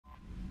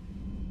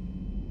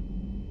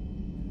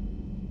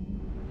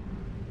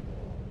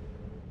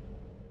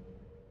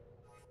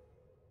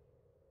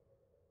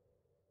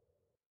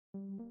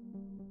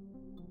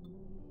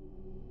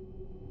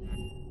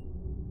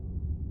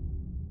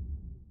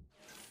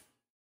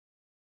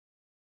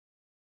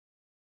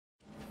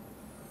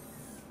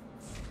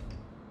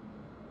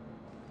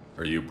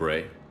Are you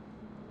Bray?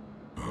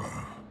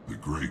 The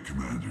great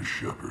Commander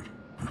Shepard.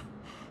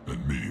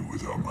 And me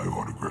without my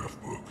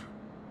autograph book.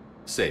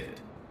 Save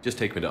it. Just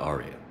take me to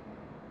Aria.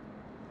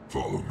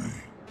 Follow me.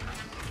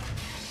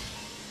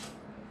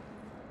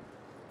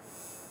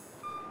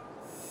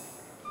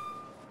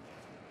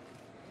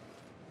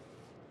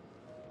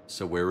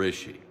 So where is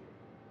she?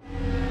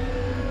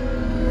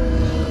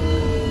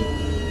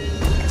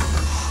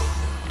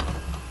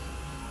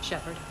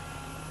 Shepard.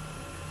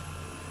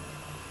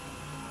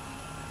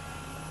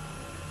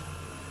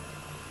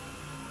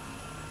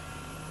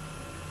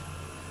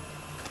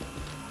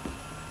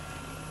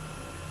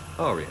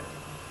 Aria.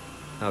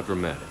 How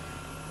dramatic.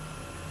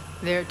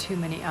 There are too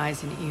many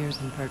eyes and ears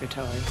in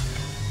Purgatory.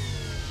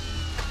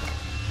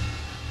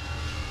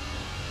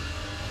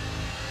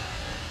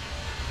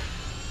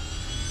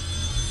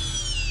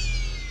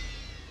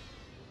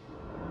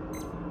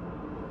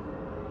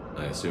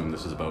 I assume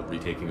this is about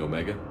retaking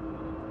Omega?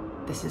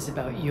 This is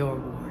about your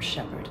war,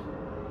 Shepard.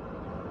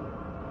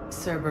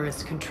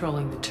 Cerberus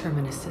controlling the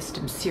Terminus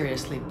system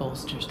seriously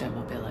bolsters their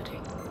mobility.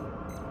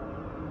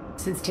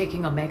 Since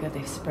taking Omega,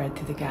 they've spread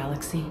through the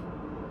galaxy.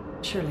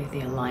 Surely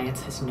the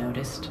Alliance has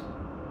noticed.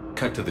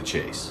 Cut to the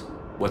chase.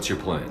 What's your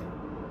plan?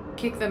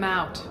 Kick them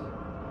out.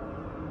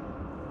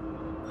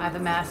 I've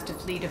amassed a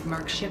fleet of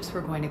merc ships. We're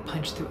going to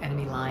punch through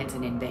enemy lines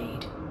and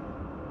invade.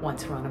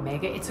 Once we're on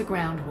Omega, it's a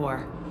ground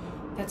war.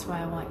 That's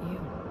why I want you.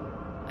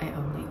 I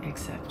only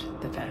accept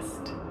the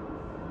best.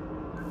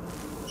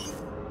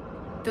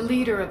 The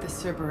leader of the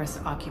Cerberus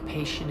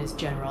occupation is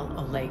General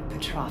Oleg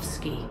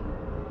Petrovsky.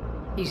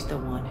 He's the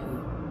one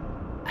who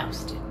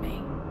ousted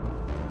me.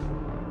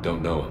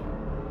 Don't know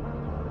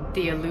him.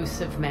 The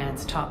elusive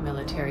man's top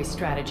military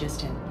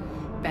strategist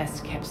and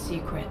best kept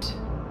secret.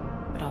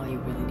 But all you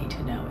really need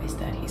to know is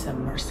that he's a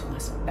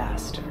merciless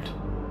bastard.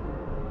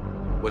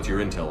 What's your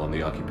intel on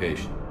the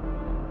occupation?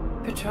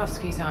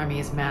 Petrovsky's army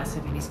is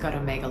massive and he's got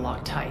Omega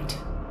locked tight.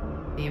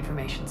 The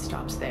information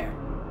stops there.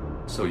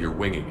 So you're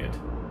winging it?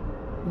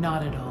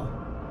 Not at all.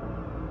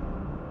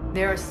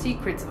 There are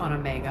secrets on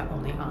Omega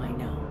only I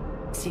know.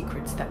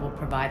 Secrets that will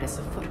provide us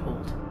a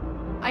foothold.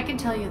 I can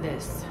tell you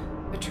this.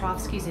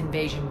 Petrovsky's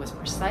invasion was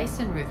precise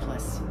and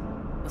ruthless.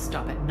 He'll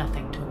stop at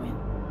nothing to win.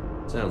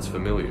 Sounds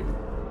familiar.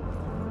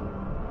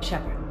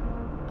 Shepard,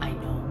 I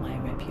know my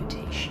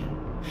reputation.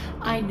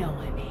 I know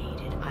I'm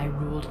hated. I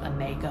ruled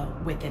Omega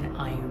with an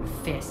iron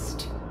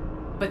fist.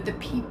 But the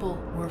people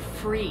were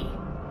free.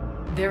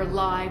 Their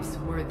lives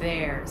were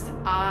theirs.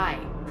 I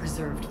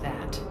preserved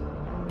that.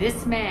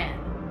 This man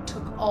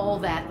took all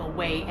that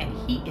away, and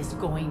he is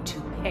going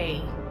to pay.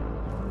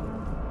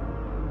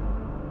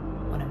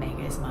 When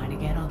Omega is mine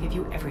again, I'll give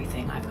you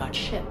everything. I've got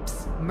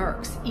ships,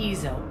 mercs,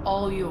 Ezo,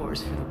 all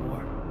yours for the war.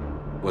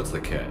 What's the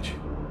catch?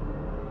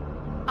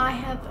 I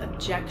have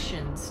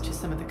objections to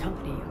some of the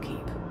company you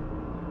keep.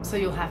 So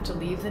you'll have to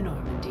leave the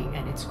Normandy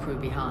and its crew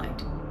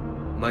behind.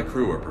 My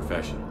crew are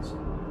professionals.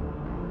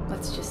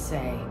 Let's just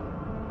say,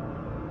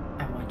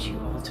 I want you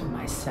all to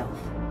myself.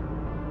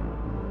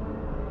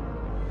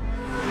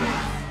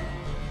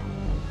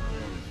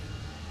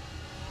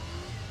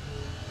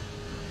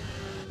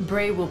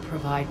 Bray will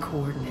provide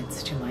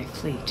coordinates to my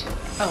fleet.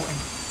 Oh, and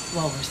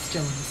while we're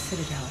still in the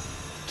Citadel,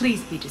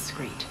 please be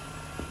discreet.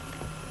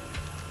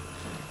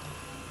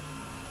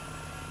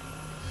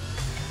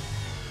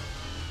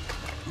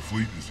 The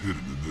fleet is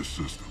hidden in this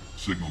system.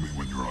 Signal me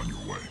when you're on your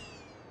way.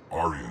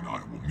 Aria and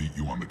I will meet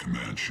you on the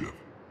command ship.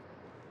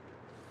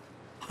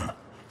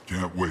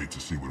 Can't wait to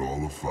see what all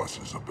the fuss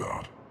is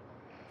about.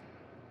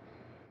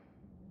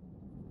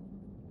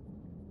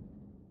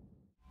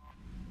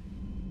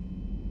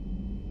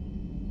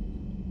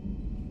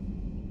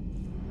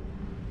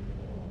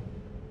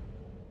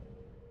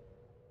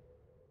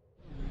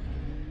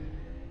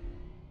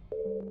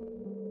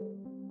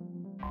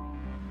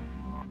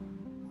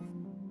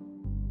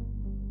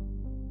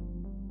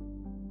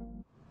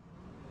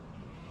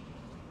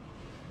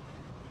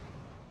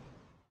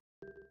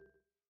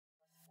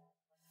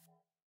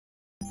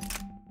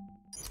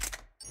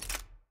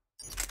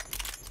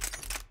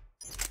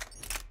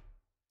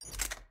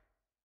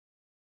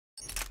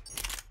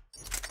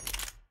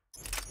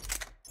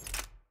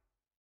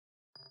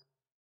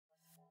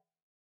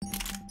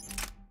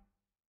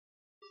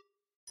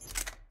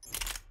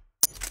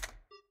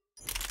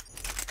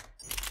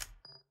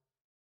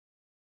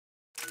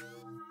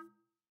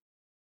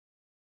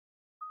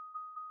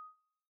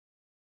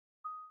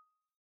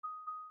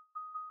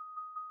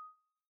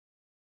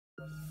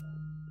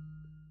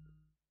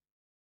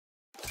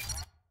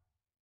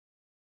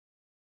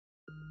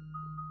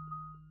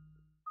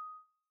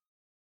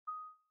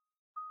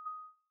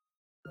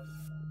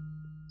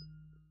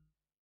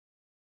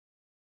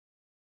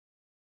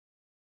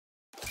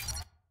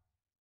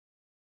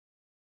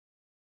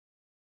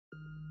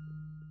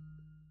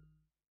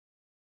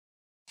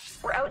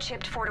 We're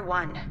outshipped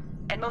 4-1,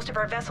 and most of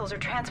our vessels are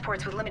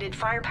transports with limited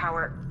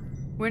firepower.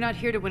 We're not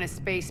here to win a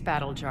space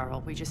battle,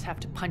 Jarl. We just have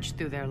to punch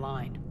through their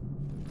line.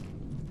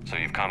 So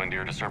you've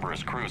commandeered a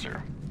Cerberus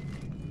cruiser?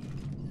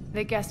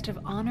 The guest of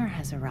honor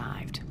has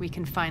arrived. We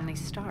can finally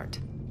start.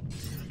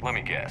 Let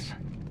me guess.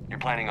 You're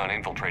planning on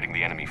infiltrating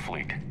the enemy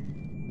fleet.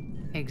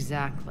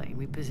 Exactly.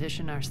 We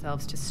position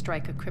ourselves to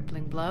strike a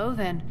crippling blow,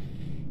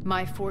 then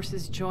my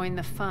forces join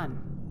the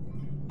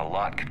fun. A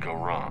lot could go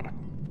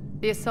wrong.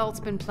 The assault's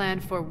been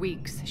planned for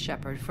weeks,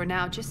 Shepard. For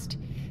now, just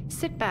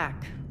sit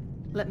back.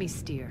 Let me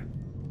steer.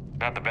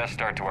 Not the best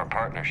start to our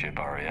partnership,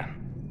 Arya.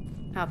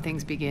 How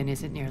things begin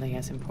isn't nearly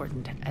as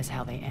important as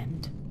how they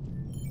end.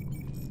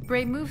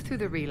 Gray, move through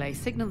the relay.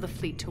 Signal the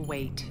fleet to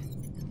wait.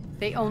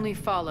 They only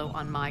follow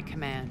on my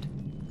command.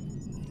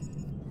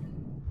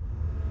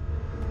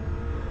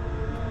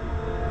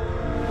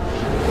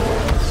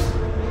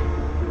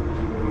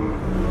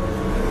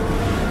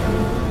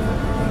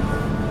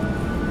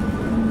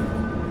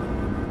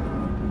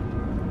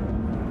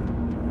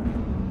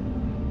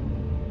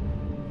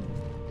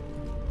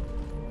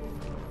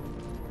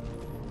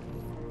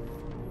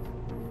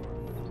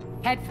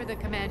 Head for the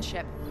command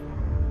ship.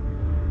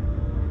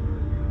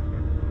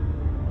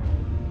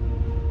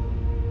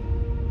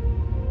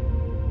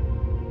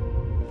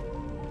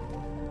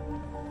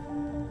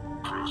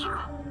 Cruiser,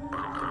 I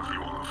don't have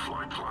you on the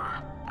flight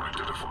plan.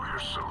 Identify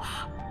yourself.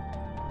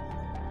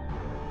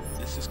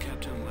 This is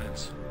Captain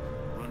Lance.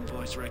 Run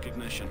voice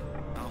recognition.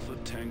 Alpha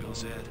Tango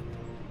Z.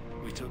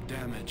 We took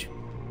damage.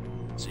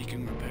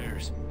 Seeking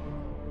repairs.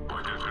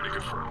 Identity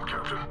confirmed,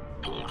 Captain.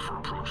 Hold for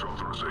approach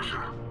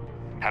authorization.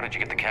 How did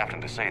you get the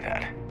captain to say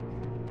that?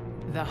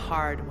 The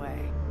hard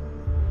way.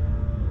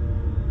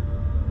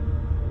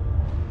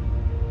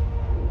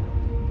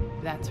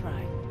 That's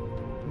right.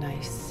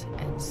 Nice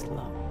and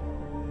slow.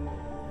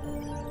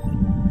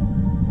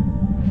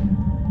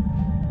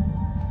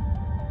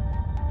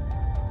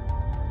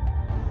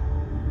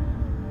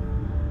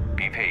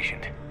 Be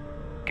patient.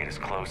 Get as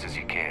close as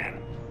you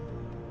can.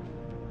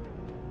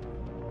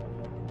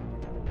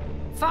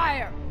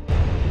 Fire!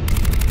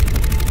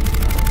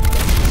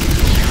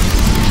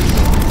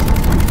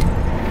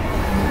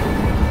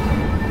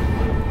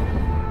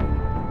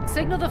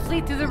 Signal the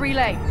fleet through the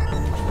relay.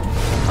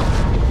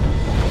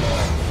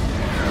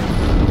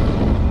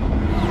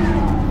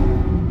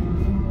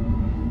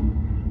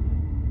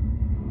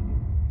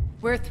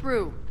 We're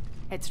through.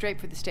 Head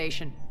straight for the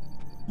station.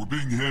 We're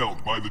being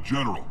hailed by the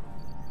General.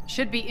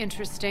 Should be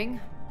interesting.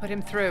 Put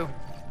him through.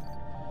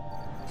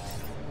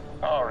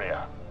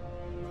 Arya,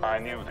 I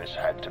knew this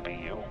had to be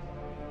you.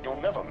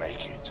 You'll never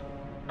make it.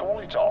 Call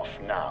it off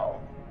now.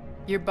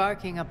 You're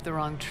barking up the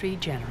wrong tree,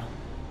 General.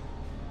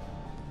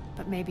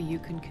 But maybe you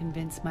can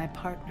convince my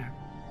partner.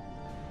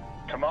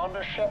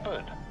 Commander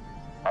Shepard,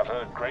 I've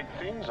heard great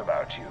things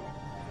about you.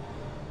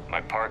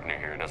 My partner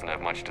here doesn't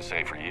have much to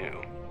say for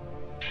you.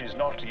 She's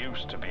not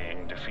used to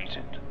being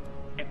defeated.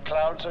 It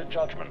clouds her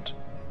judgment.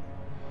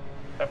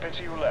 A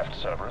pity you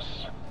left,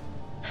 Cerberus.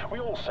 We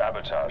all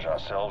sabotage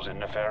ourselves in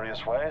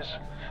nefarious ways.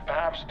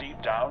 Perhaps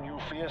deep down you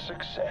fear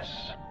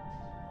success.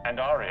 And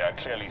Arya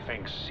clearly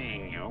thinks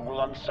seeing you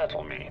will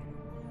unsettle me.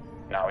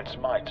 Now it's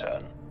my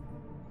turn.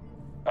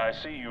 I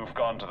see you've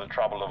gone to the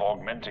trouble of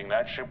augmenting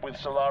that ship with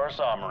Solaris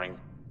armoring.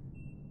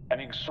 An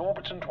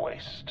exorbitant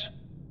waste.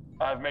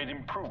 I've made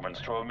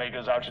improvements to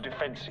Omega's outer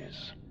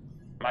defenses.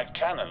 My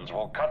cannons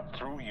will cut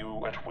through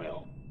you at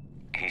will.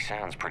 He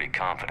sounds pretty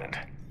confident.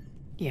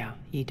 Yeah,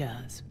 he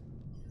does.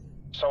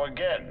 So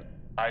again,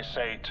 I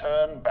say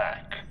turn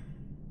back.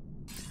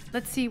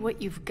 Let's see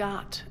what you've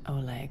got,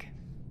 Oleg.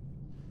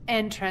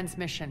 End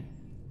transmission.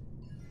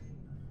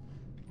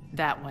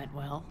 That went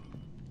well.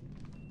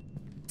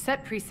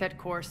 Set preset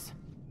course.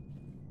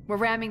 We're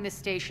ramming the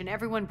station.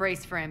 Everyone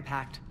brace for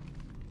impact.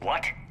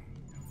 What?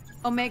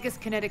 Omega's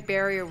kinetic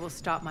barrier will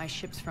stop my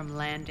ships from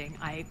landing.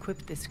 I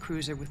equipped this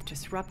cruiser with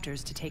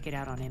disruptors to take it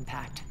out on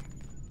impact.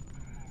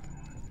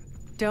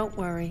 Don't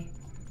worry.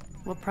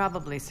 We'll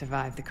probably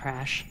survive the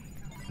crash.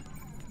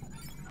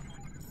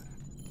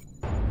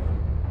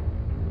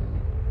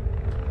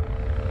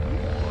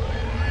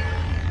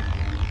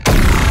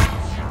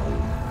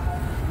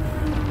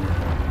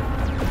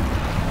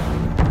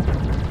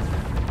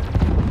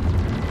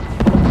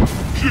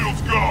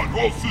 Shield's gone!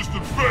 All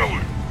systems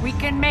failing! We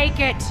can make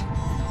it!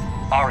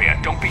 Arya,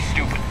 don't be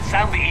stupid.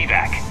 Sound the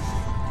evac.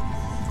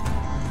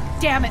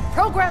 Damn it!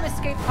 Program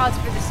escape pods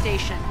for the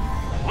station.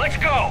 Let's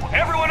go!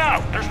 Everyone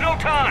out! There's no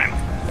time!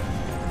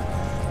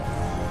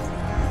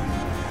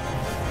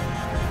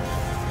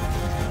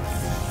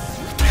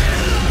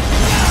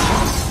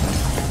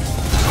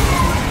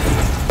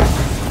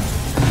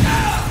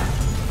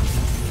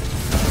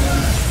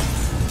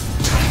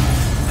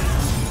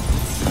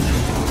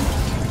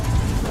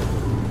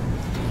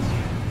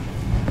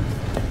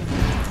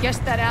 Guess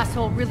that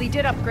asshole really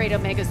did upgrade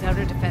Omega's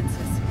outer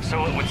defenses.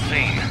 So it would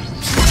seem.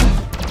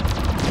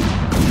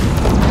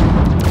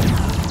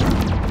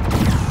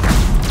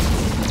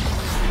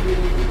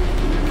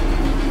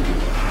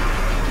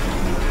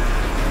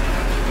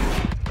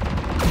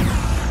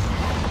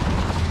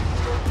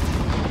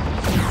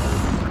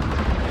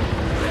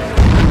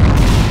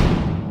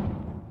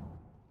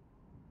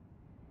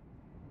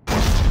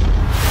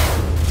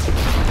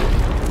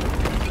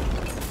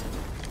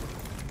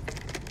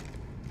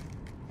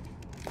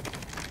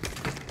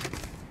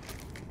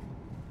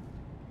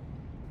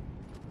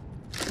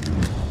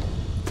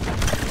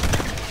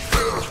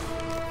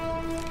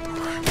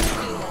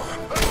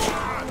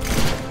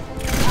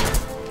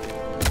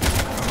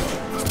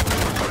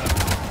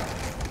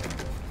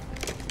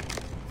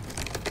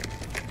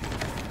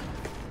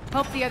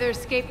 hope the other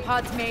escape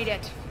pods made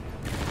it.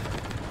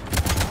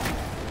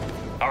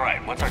 Alright,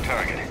 what's our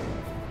target?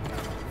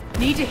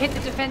 Need to hit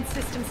the defense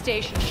system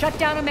station. Shut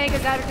down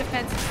Omega's outer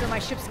defenses so my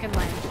ships can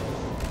land.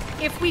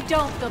 If we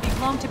don't, they'll be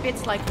blown to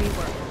bits like we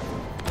were.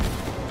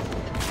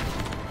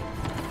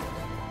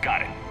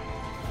 Got it.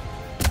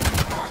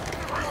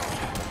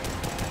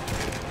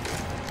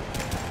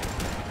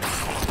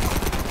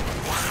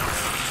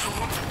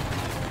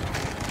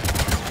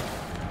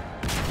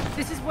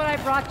 This is what I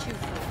brought you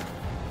for.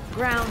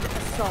 Ground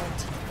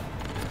assault.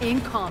 In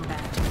combat,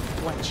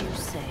 what you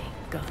say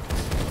goes.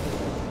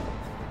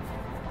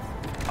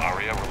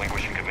 Aria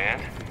relinquishing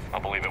command? I'll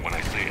believe it when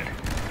I see it.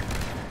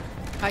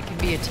 I can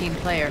be a team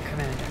player,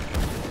 Commander.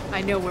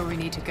 I know where we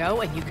need to go,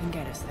 and you can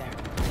get us there.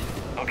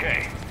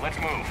 Okay, let's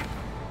move.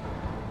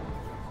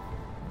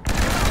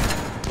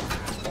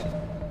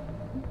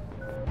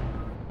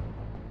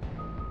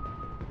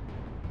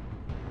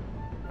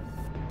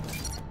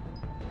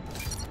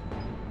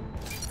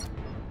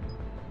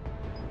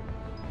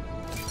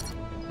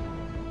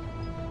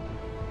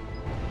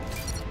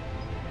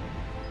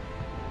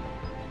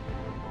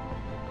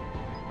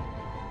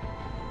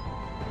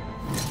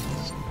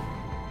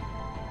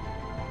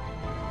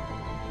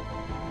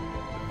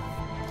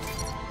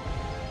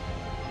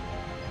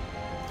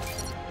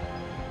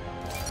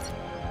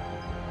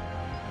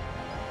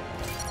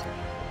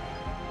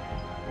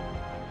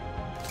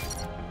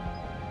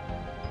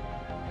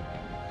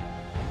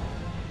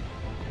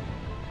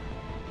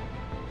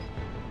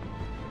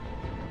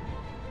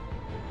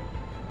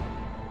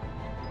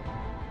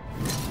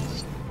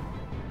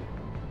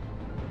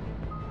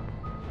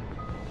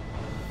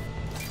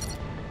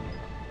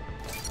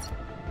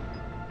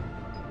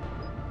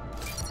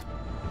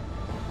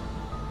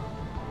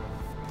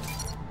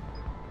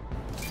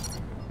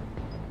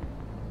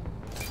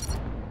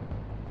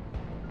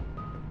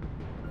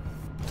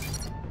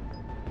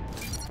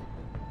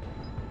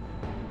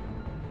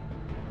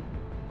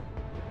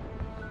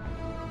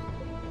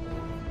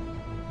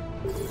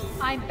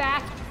 I'm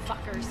back,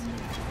 fuckers.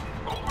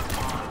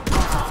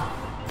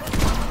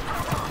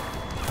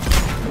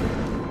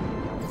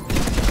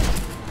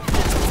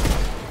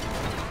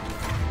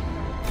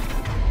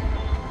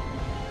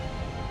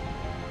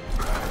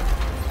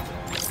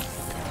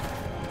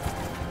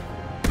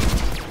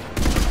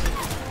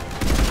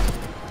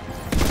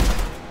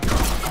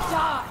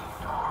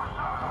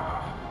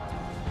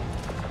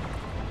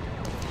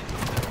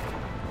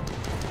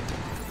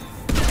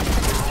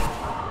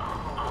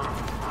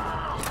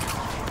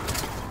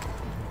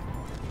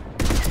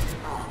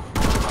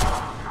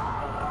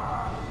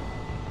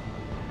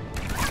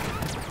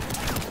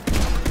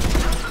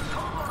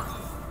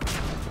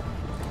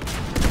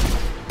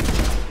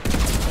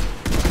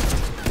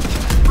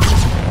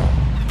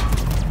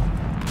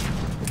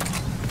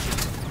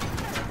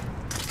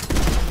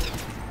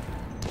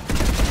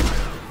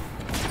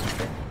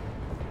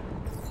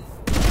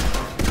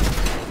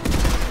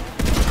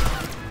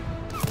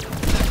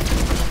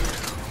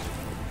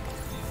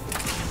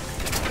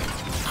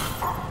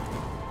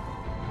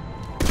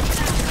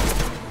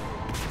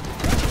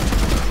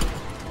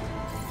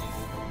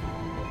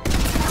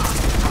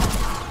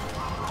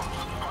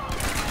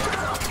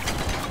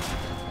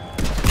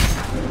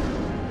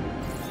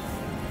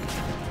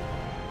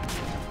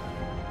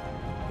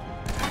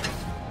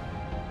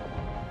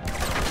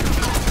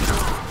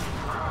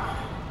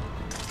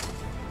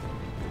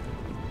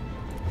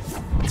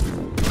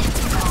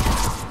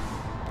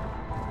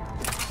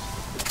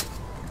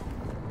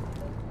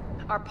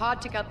 Our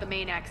pod took out the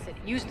main exit.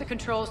 Use the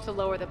controls to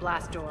lower the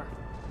blast door.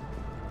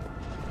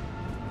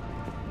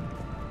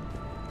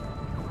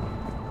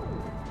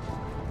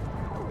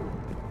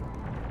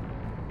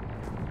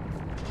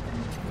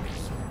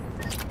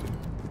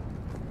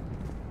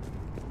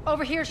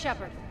 Over here,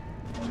 Shepard.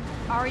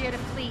 Aria to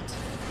fleet.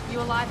 You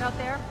alive out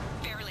there?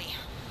 Barely.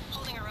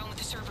 Holding our own with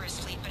the Cerberus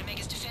fleet, but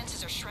Omega's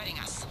defenses are shredding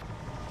us.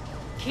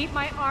 Keep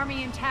my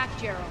army intact,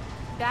 Gerald.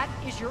 That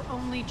is your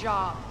only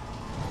job.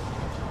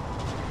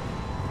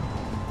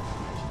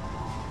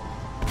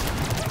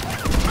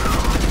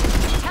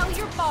 Tell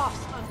your boss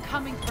I'm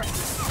coming for him.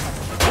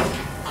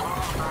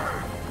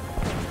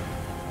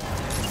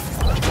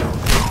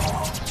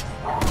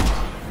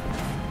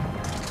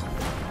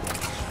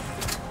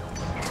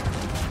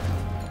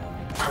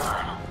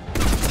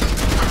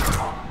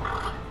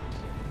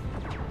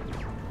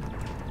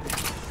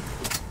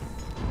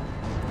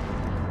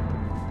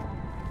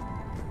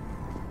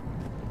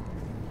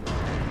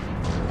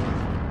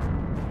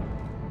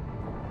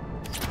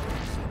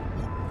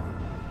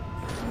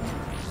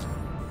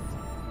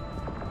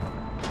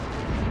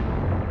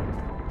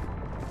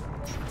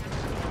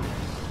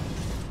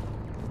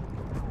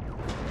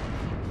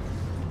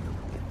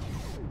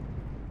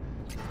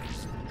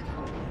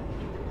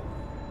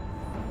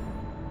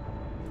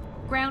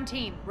 Ground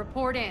team,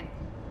 report in.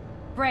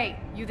 Bray,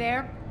 you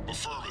there?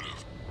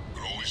 Affirmative,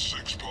 but only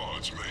 6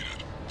 pods made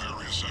it.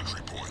 Various entry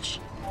points.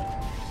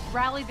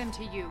 Rally them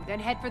to you, then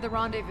head for the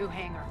rendezvous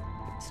hangar.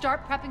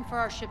 Start prepping for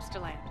our ships to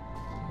land.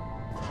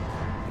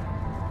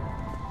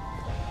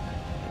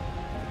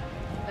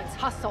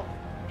 hustle.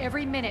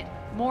 Every minute,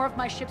 more of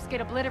my ships get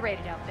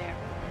obliterated out there.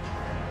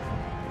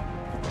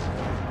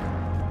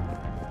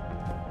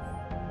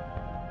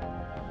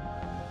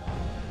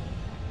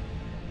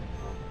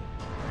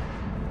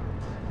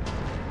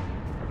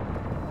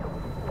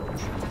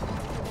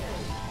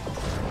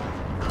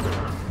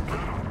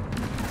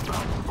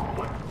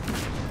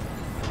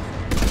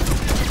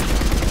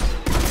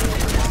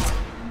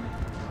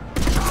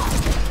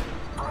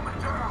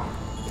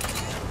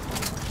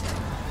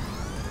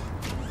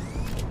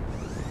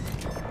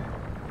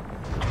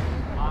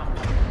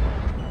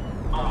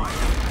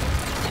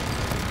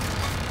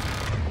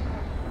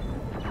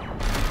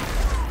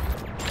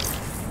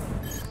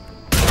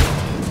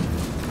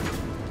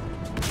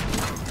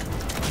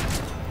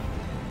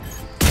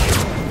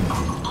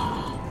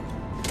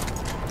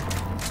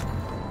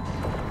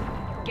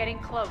 Getting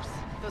close.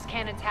 Those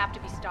cannons have to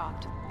be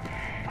stopped.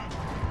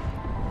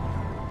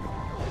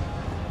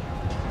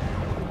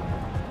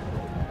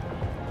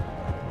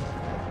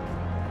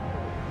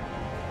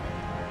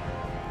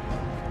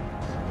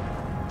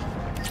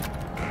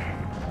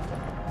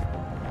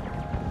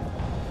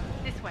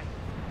 This way.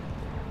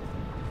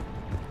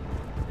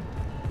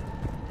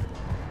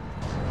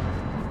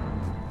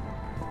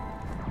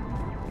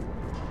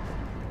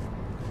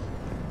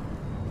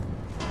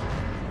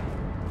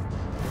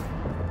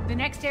 The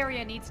next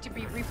area needs to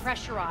be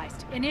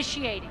repressurized.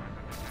 Initiating.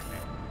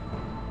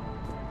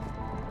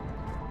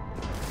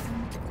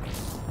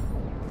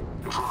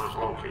 Intruders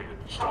located.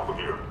 Stop them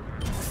here.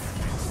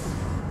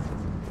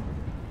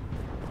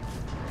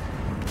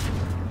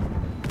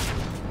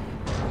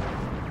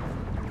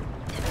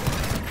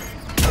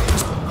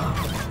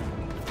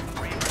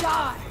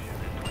 Die!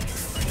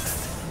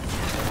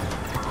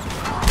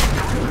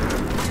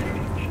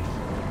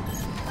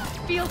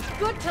 Feels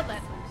good to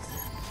let loose.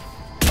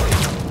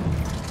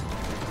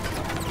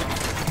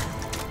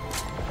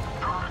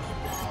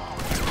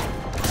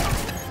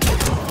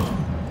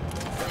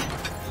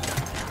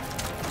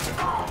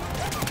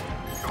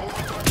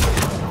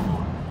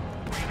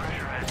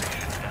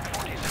 Repressurization at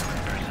 47%.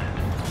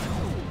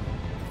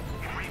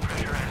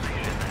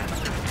 Repressurization at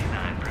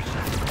 59%.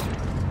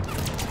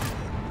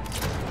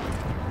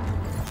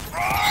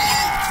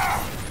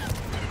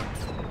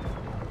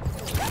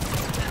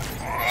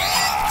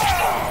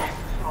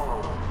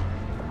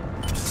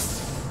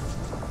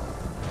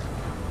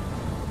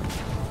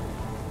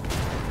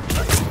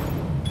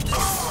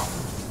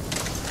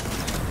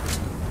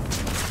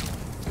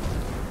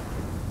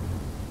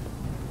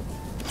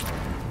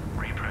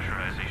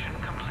 Repressurization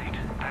complete.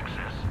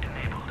 Access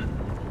enabled.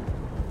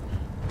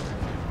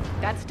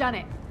 That's done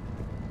it.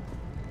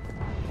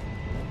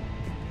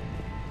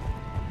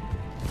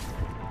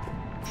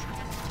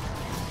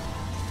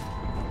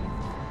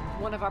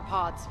 One of our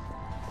pods.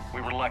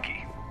 We were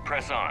lucky.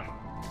 Press on.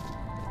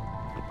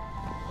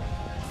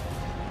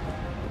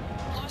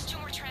 Lost 2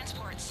 more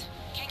transports.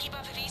 Can't keep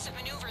up evasive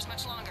maneuvers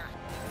much longer.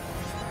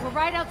 We're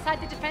right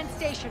outside the defense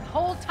station.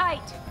 Hold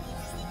tight.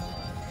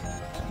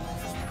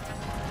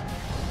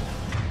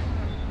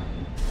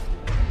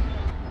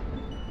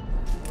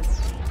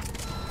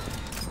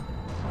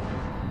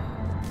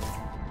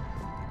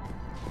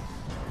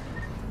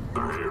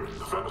 They're here.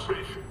 Defend the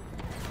station.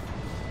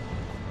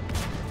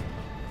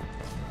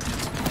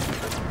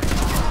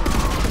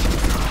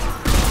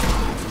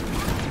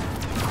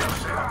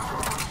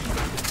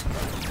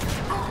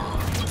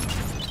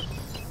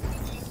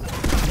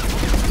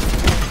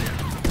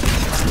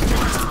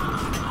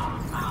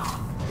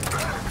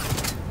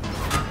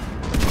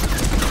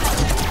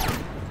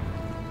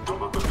 Don't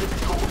let them get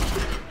control of the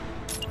station.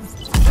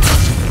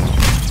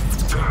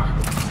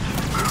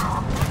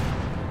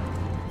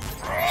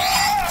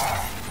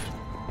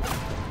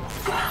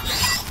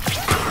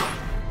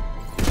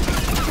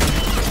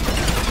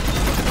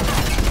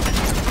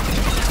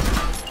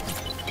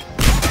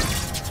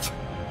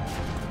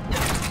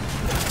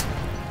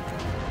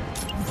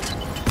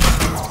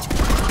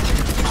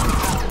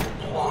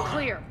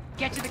 Clear.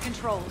 Get to the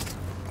controls.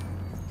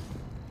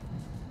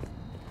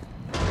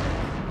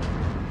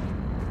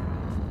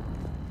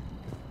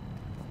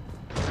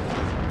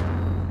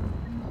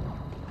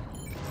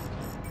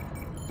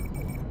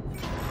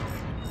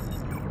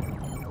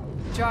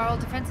 Jarl,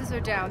 defenses are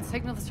down.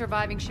 Signal the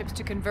surviving ships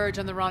to converge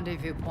on the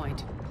rendezvous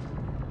point.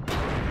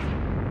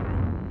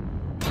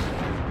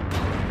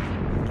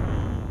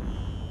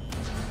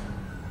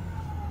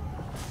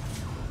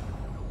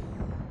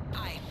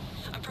 Aye.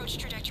 Approach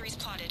trajectories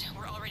plotted.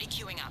 We're already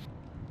queuing up.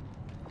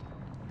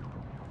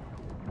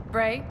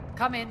 Bray,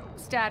 come in.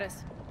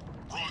 Status.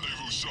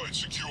 Rendezvous site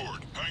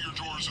secured. Hangar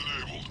doors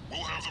enabled.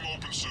 We'll have them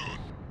open soon.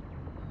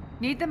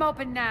 Need them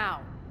open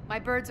now. My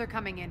birds are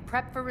coming in.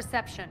 Prep for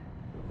reception.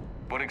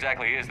 What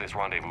exactly is this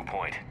rendezvous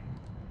point?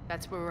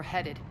 That's where we're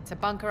headed. It's a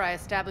bunker I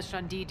established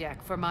on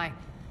D-Deck for my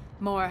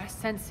more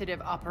sensitive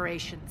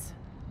operations.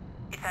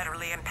 It's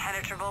utterly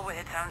impenetrable with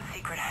its own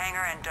secret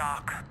hangar and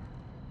dock.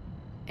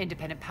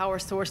 Independent power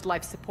source,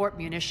 life support,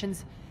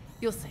 munitions.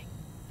 You'll see.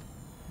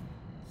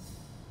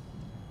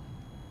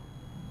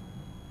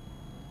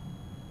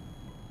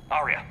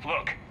 Arya,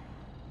 look.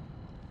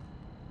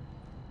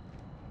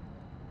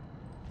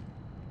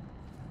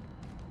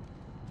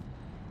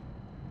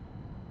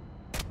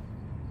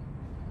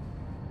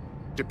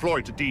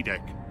 Deploy to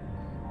D-Deck.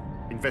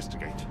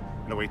 Investigate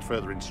and await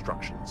further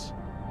instructions.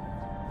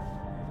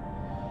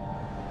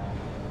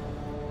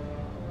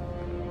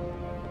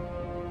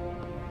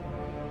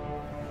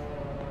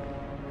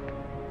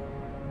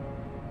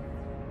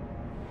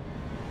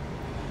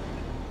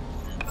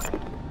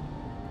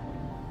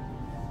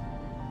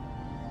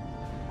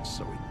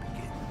 So it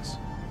begins.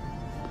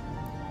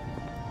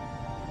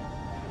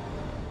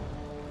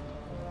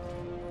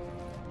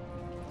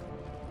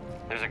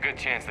 There's a good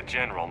chance the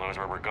General knows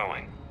where we're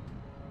going.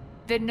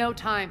 Then no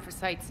time for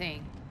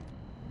sightseeing.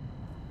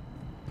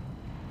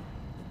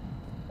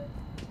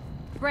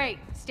 Great,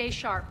 stay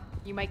sharp.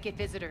 You might get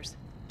visitors.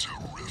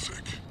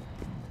 Terrific.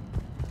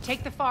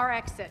 Take the far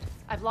exit.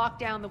 I've locked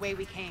down the way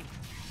we came.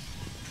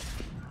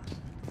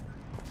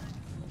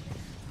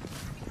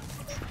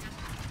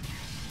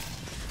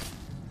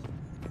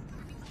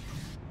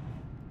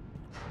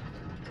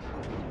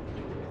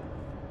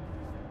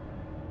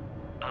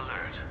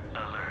 Alert,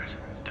 alert.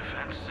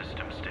 Defense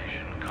system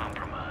station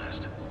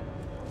compromised.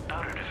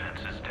 Outer defense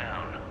is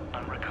down,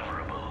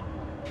 unrecoverable.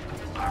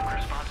 Armed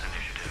response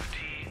initiative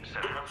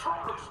T7.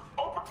 Controllers,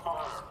 open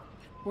fire!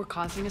 We're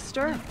causing a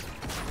stir.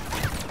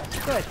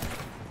 Good.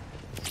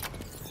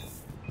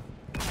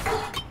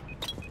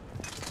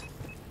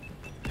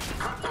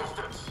 Cut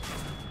distance!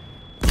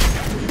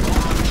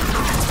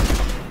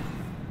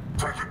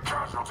 Taking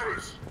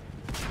casualties!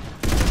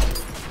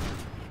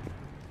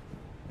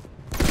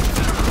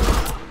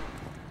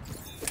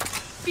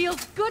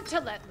 Feels good to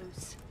let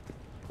loose.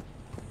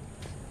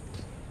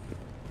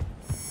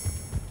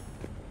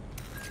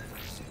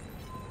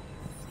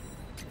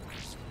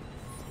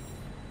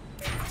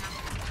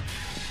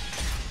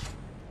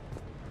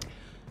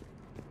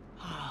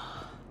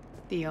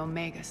 The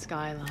Omega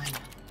skyline.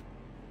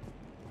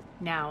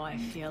 Now I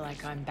feel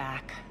like I'm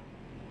back.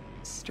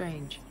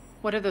 Strange.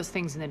 What are those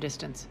things in the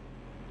distance?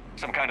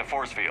 Some kind of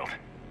force field.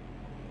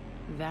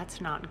 That's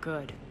not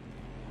good.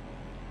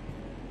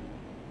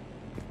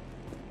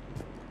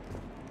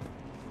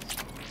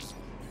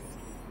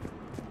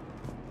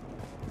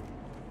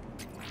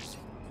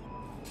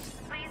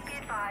 Please be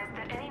advised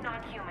that any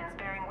non-humans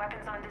bearing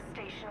weapons on this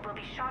station will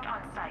be shot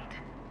on sight.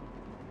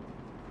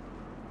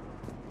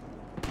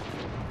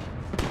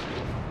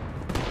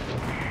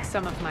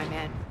 Some of my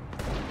men.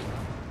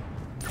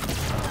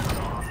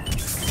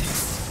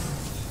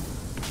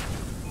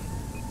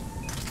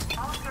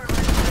 All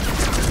servers...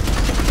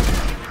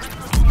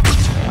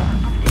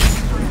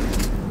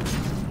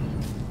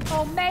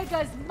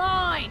 Omega's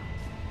mine!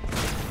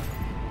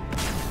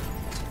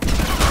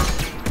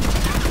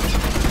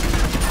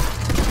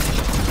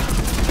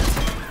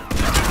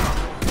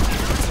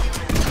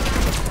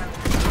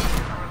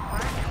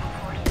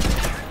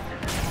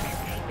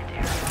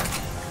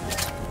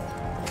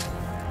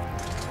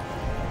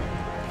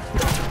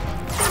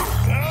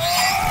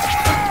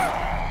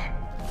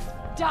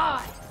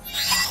 Die!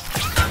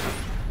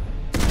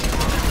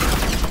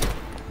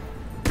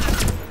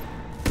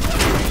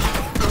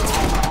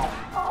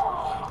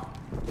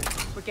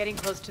 We're getting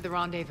close to the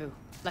rendezvous.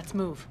 Let's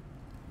move.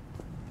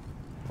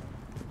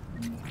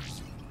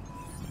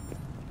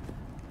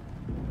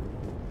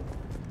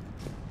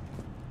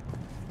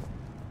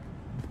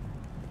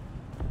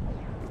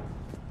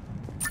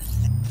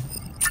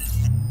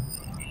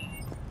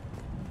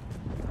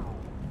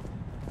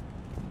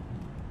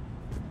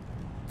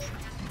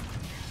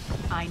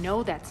 I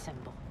know that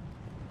symbol.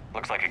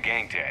 Looks like a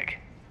gang tag.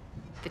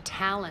 The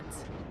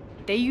Talons.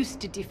 They used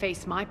to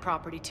deface my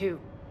property too.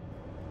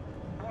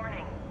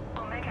 Warning.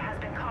 Omega has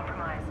been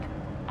compromised.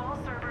 All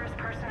servers,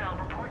 personnel,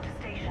 report to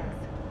stations.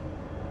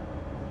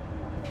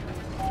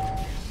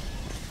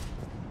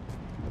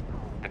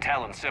 The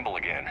Talon symbol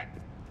again.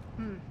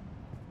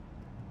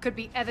 Could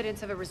be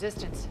evidence of a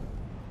resistance.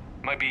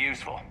 Might be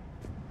useful.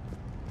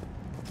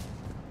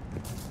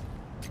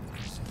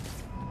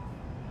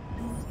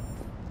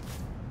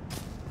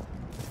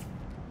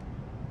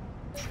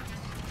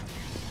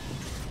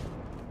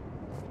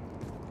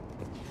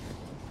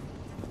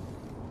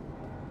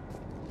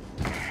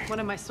 One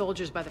of my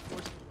soldiers by the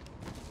force.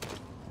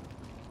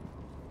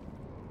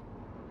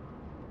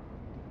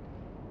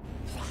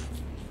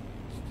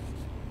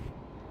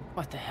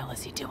 What the hell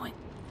is he doing?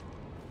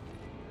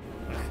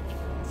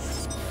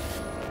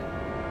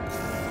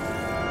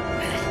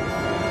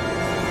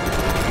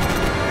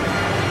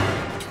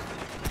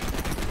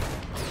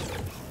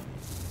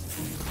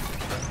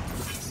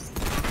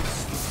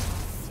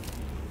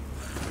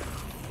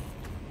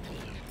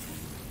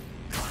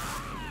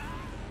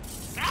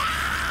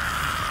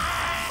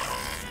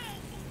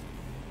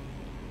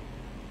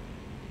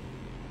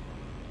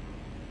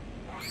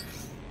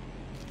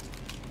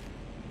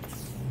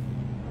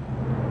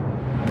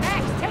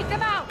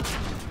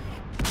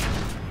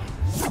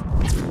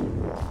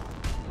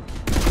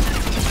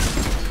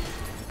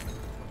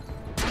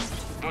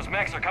 Those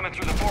mechs are coming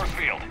through the force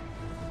field.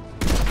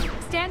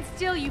 Stand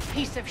still, you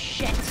piece of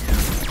shit!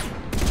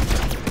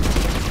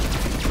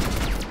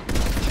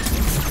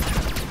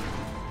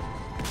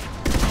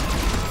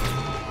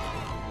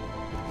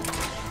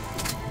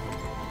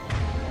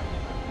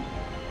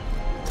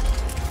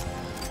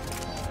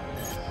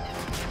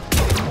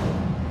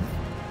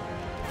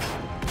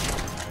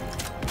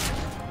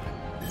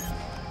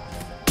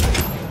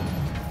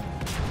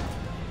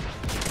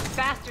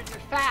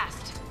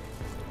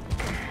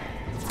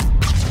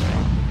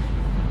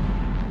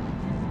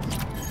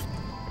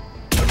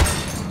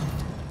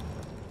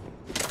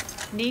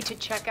 Need to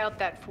check out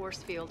that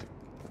force field.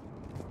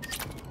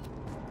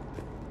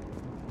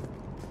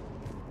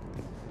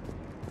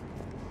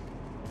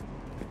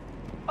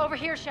 Over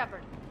here,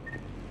 Shepard.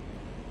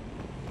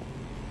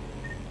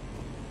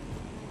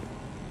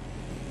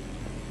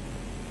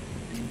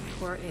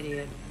 Poor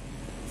idiot.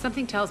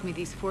 Something tells me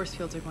these force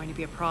fields are going to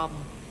be a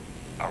problem.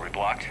 Are we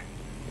blocked?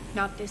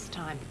 Not this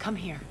time. Come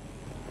here.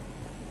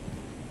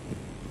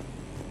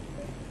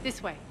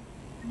 This way.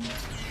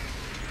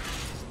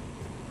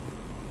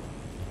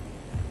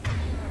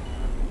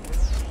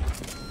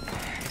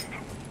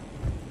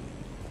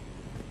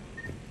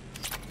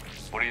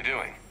 What are you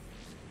doing?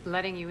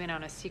 Letting you in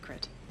on a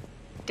secret.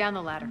 Down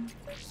the ladder.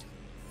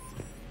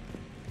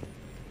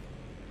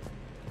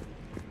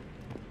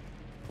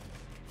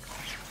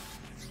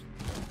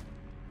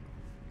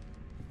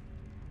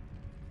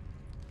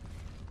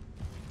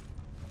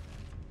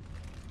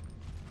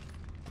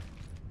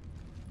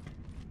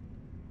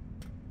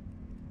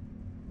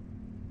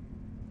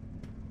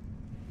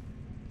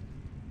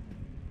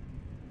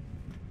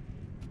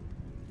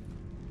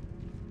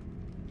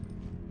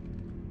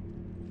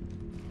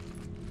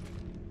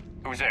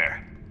 Who's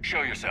there?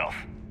 Show yourself.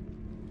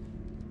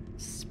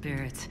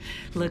 Spirits,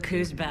 look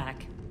who's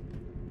back.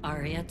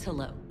 Arya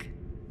Talok.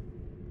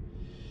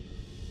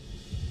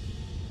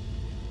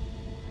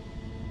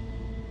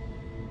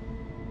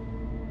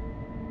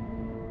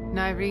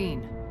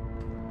 Nyreen,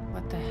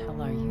 what the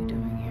hell are you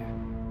doing here?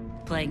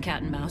 Playing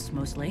cat and mouse,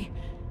 mostly.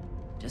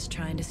 Just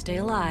trying to stay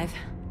alive.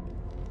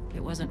 If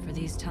it wasn't for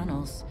these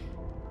tunnels.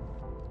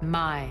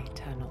 My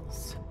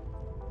tunnels.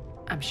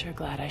 I'm sure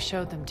glad I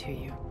showed them to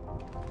you.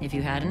 If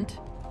you hadn't,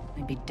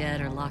 I'd be dead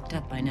or locked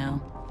up by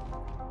now.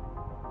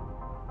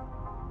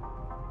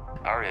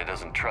 Arya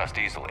doesn't trust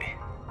easily.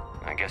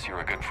 I guess you're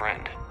a good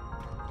friend.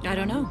 I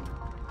don't know.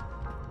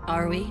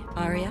 Are we,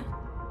 Arya?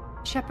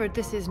 Shepard,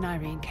 this is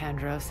Nyreen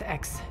Kandros,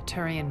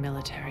 ex-Turian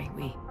military.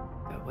 We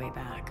go way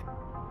back.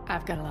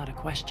 I've got a lot of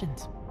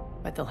questions,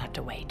 but they'll have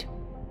to wait.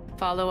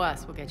 Follow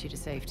us, we'll get you to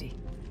safety.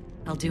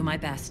 I'll do my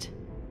best.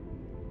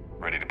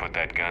 Ready to put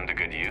that gun to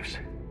good use?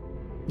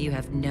 You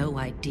have no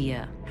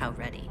idea how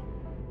ready.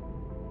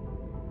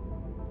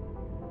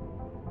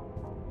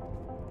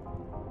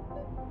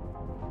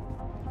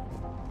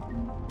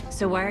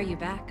 So why are you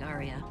back,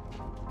 Arya?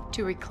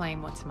 To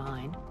reclaim what's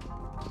mine.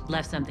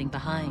 Left something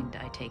behind,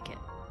 I take it.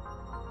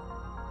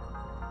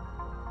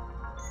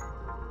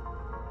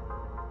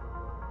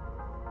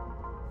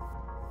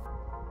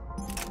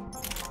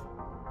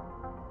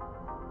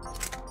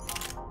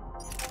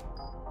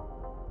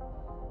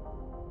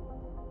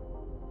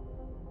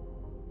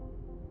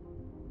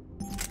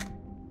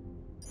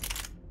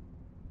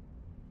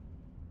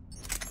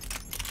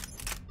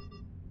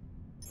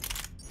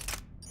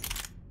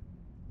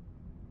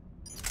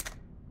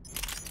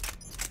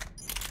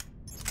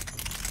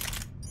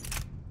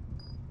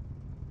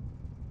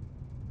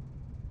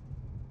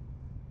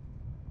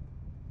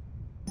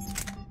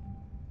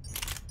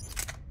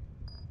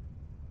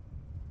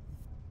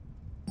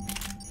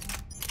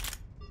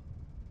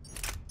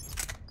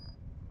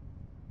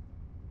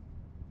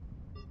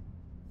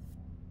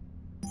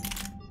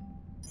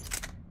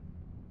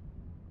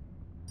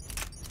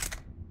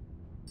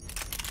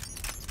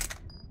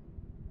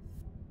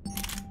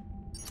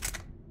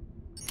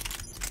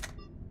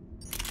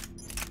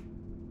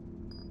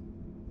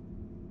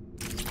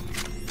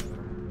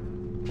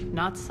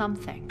 Not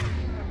something.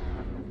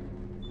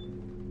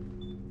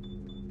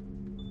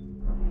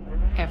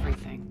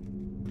 Everything.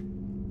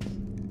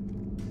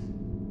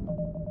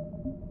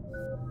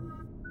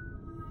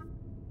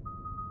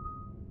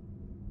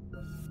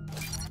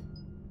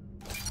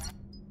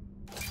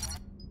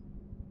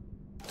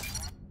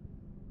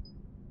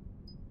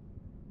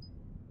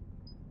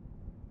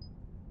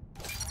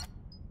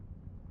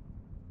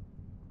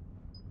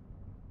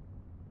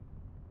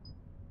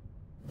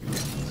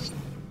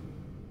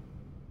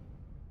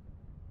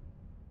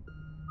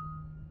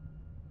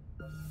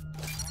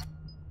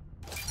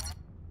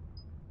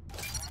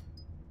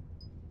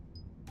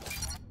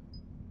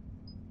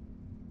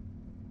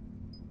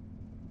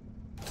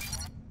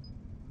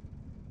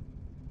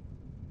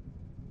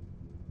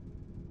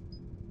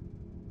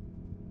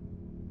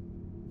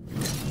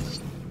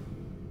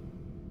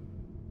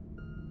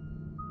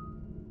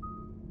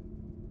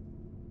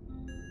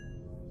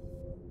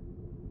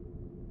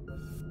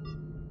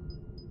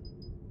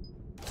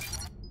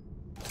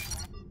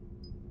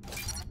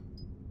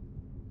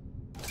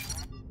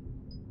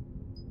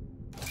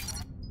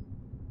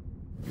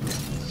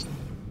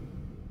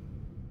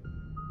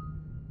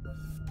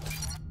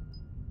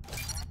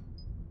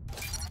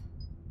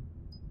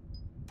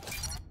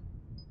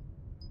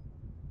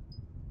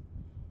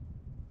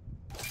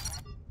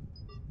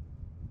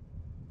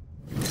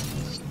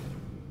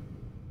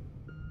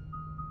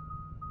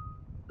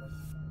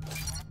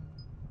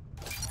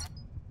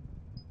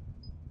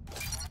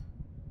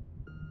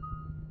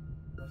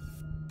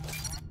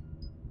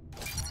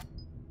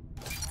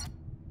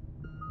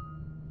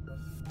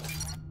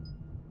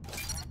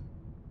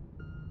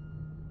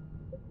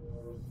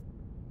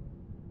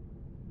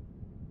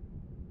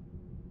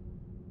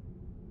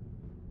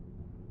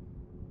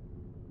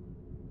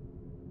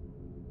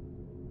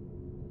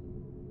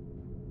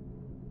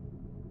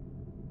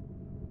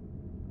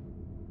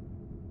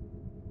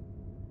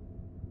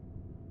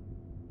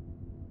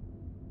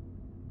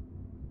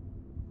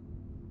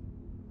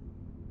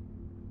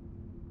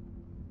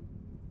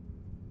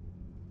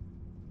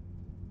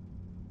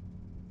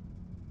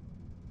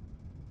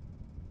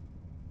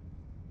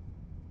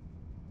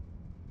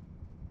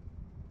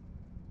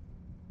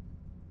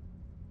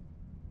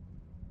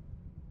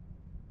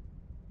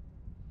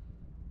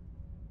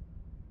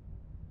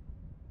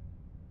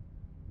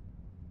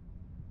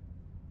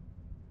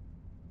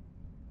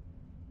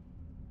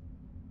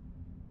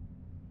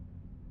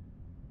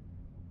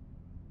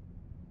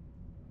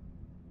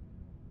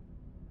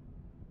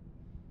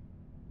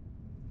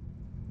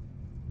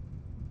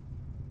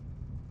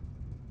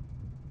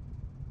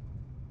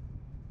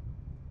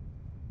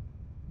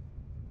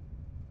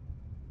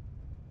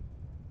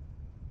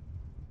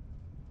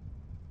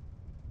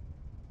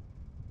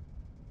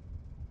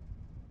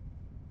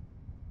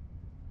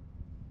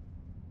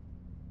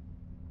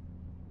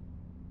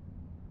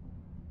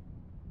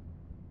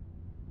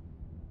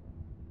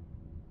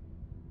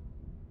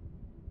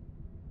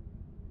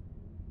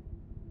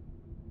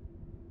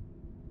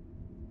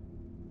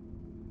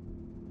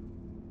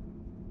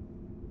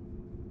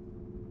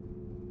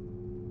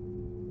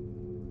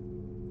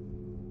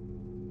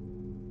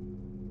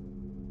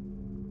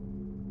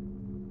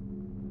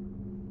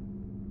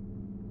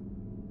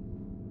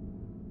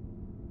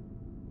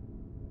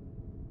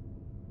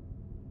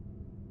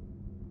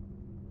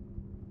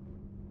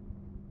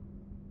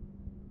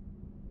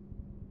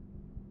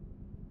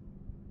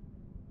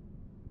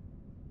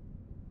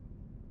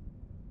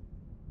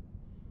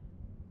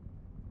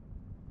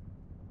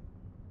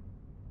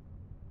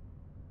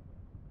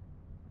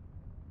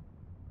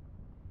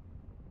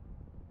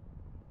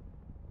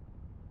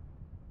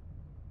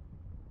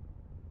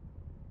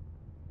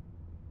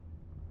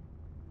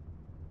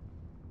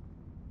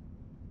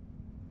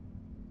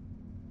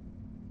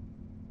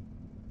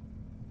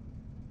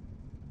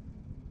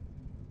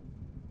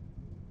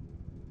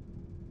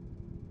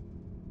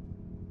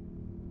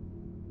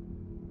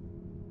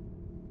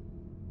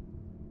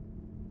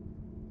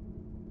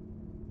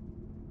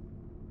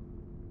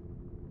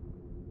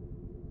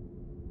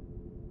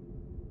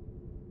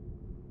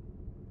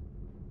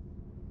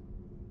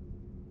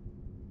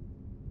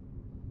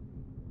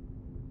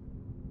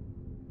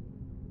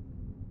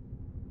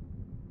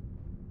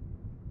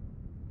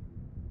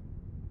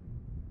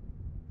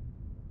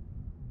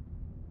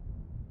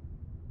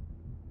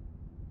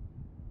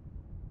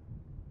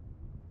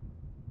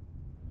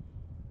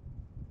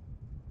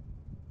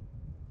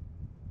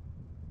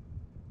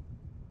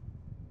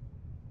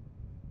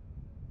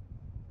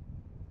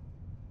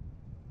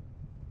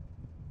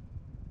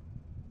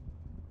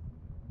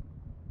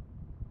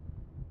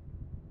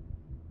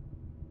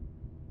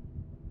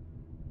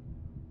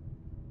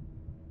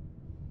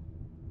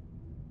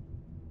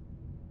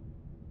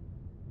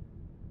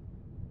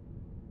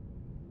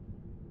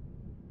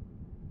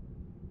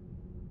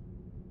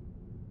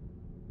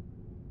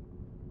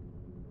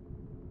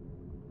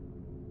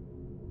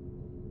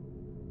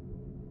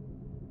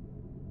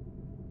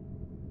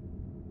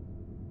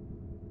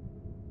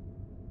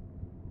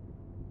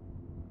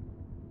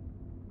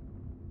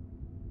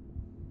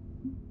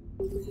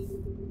 Arya,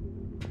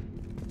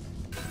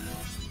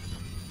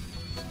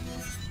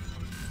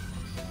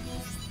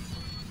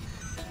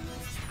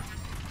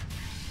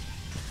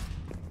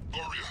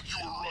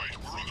 you were right.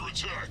 We're under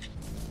attack.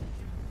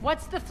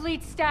 What's the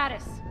fleet's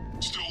status?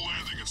 Still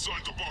landing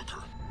inside the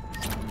bunker.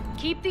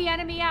 Keep the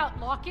enemy out.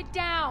 Lock it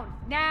down.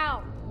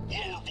 Now.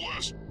 Lower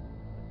blast.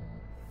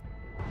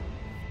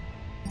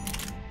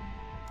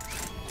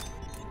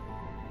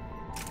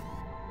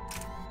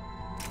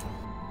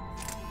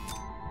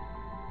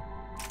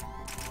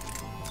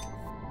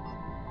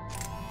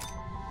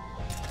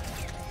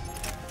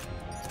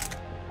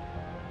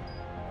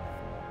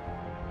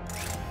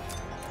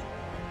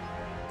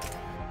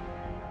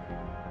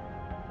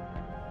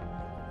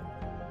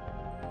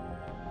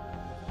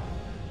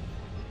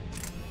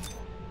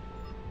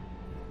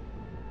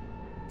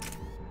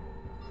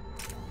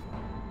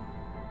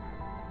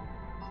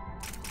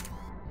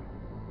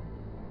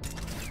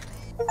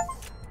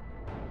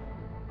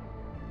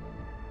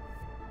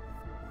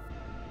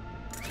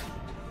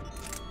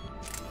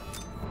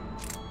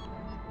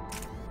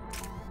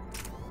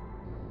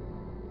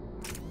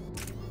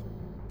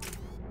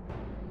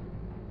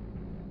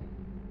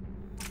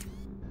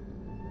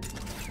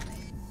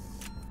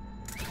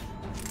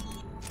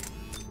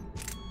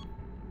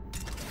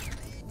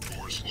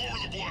 Lower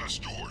the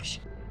blast doors.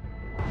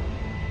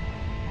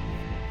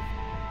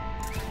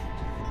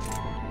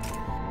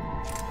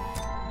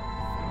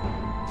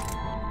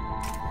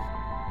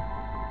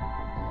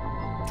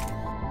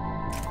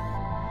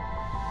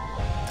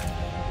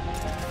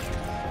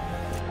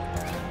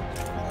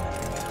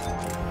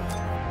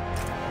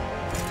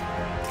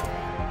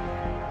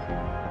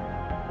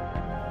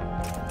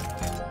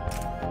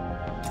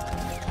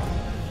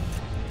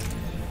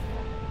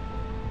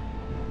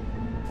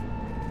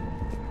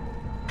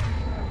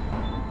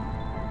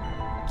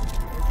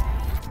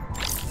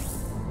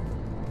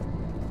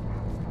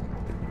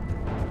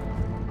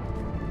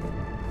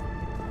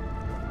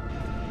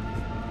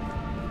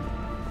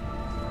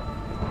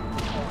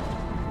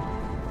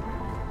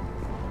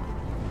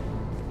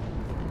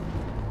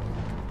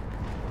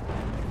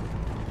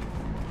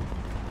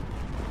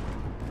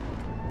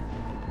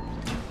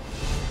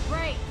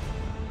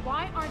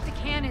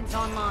 Cannons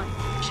online.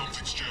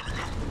 Something's jamming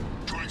them.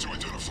 Trying to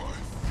identify.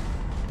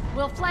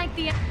 We'll flank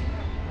the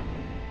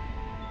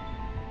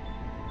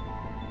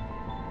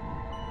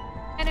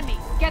enemy.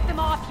 Get them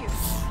off you.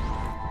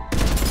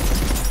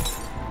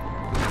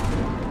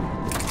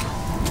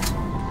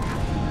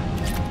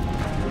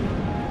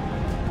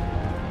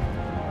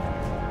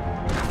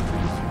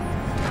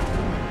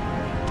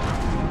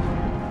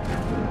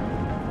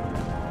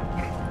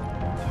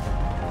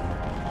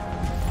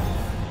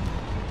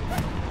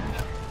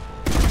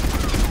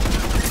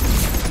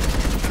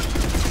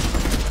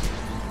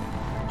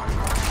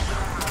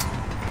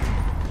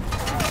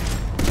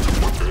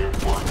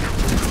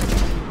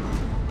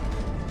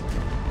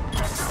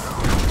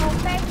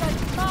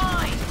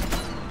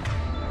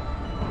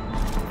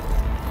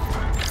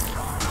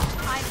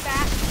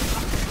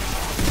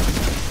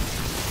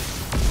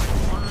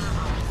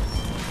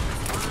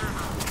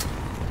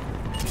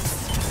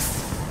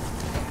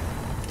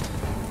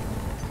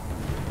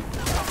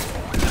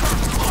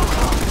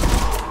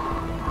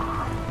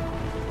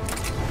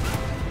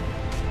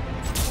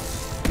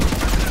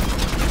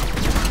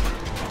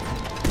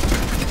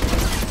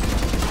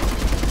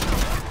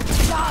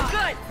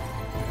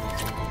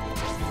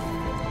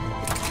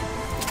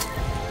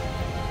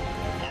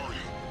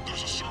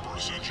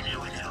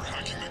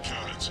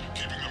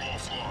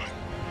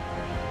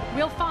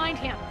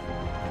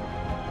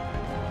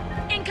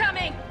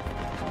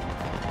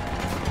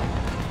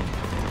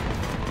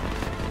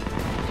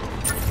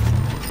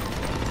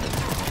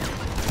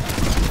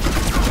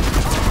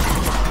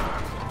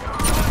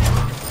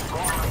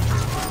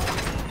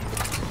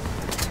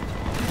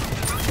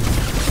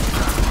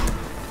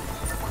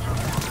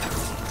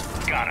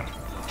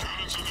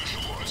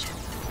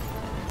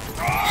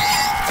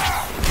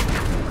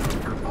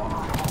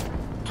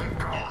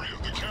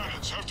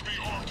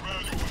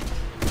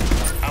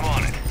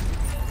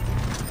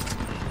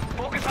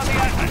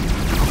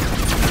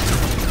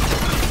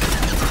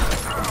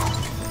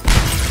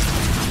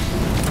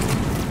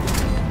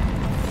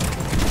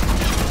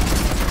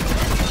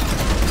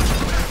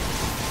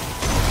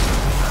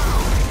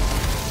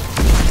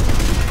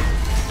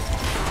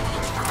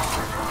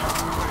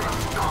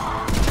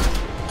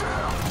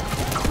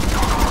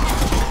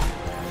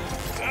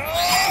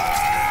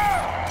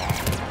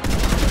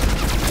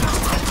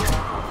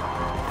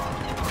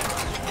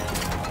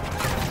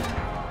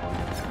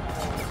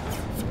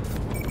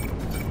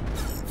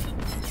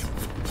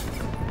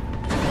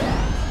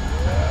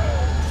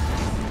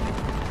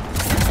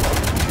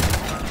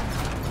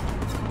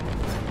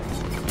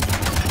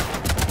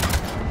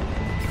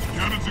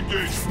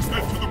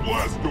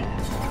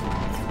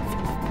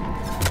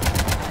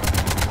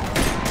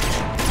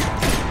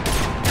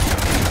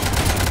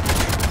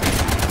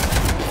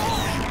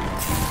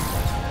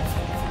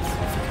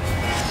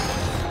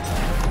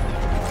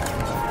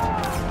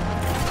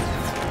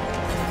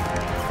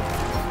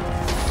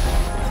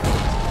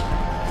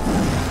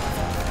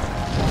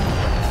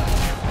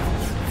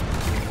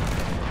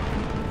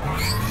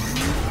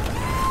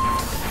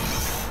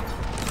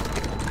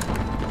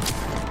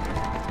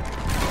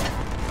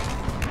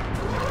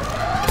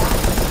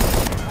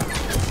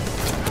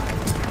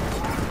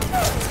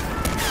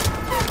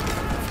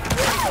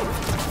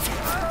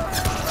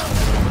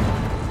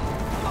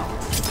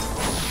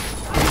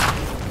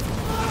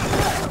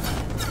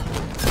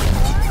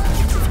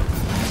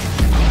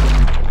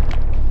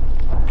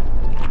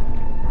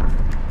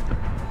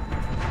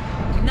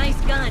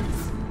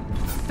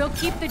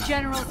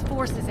 General's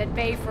forces at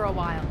bay for a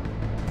while.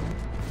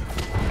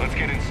 Let's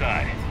get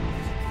inside.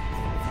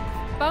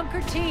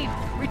 Bunker team,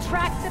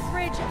 retract the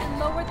bridge and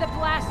lower the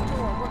blast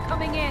door. We're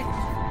coming in.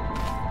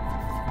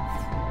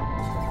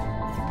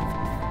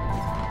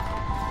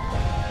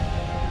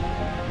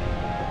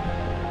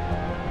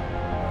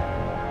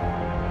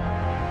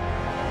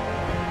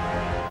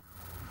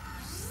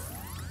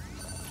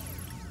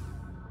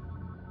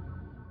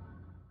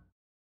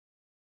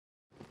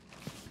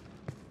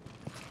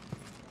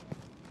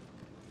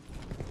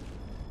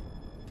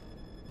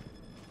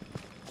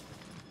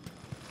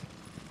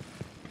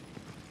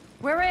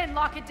 We're in,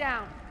 lock it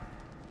down.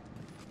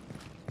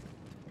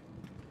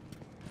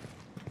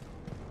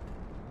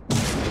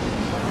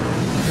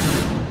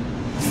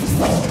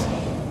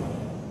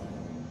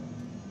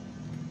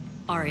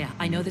 Arya,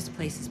 I know this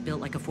place is built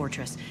like a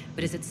fortress,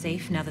 but is it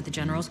safe now that the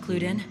General's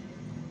clued in?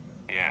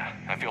 Yeah,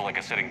 I feel like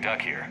a sitting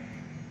duck here.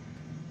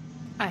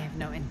 I have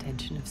no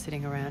intention of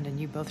sitting around, and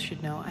you both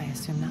should know I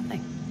assume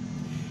nothing.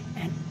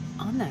 And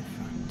on that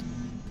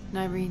front,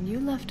 Nyreen, you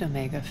left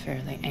Omega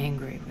fairly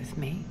angry with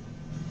me.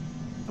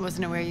 I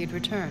wasn't aware you'd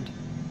returned.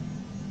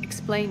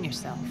 Explain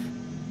yourself.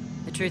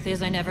 The truth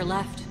is I never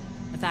left.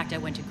 In fact, I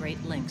went to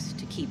great lengths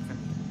to keep from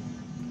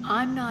you.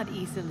 I'm not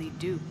easily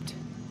duped.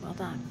 Well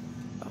done.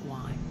 But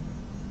why?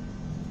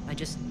 I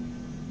just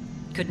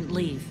couldn't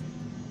leave.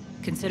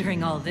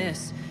 Considering all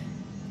this,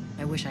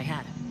 I wish I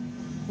had.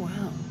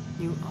 Well,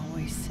 you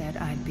always said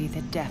I'd be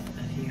the death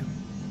of you.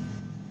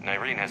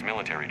 Nyreen has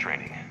military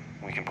training.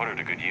 We can put her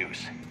to good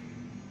use.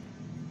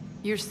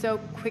 You're so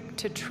quick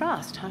to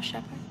trust, huh,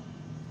 Shepard?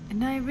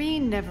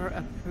 Nyreen never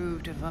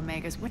approved of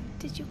Omega's, what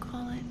did you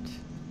call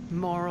it?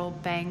 Moral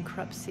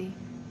bankruptcy?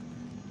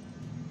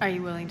 Are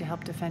you willing to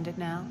help defend it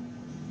now?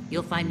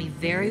 You'll find me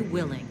very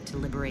willing to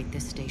liberate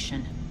this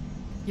station.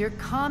 Your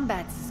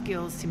combat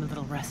skills seem a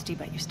little rusty,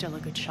 but you're still a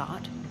good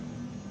shot.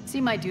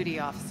 See my duty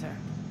officer.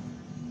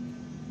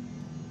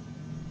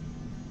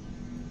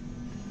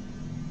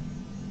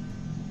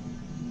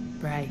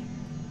 Bray,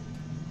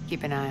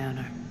 keep an eye on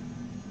her.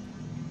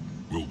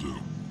 Will do.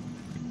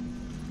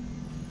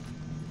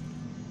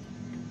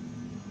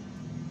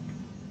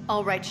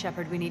 All right,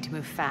 Shepard, we need to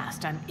move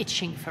fast. I'm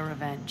itching for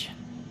revenge.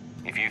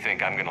 If you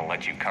think I'm gonna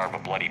let you carve a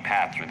bloody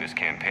path through this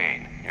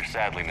campaign, you're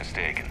sadly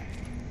mistaken.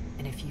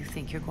 And if you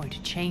think you're going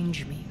to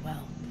change me,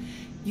 well,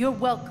 you're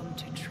welcome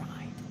to try.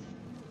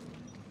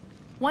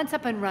 Once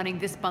up and running,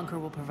 this bunker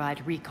will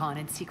provide recon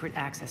and secret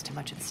access to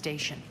much of the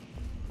station.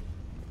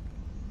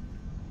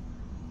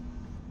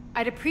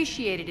 I'd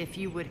appreciate it if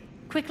you would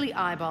quickly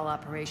eyeball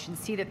operations,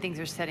 see that things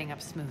are setting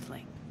up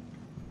smoothly.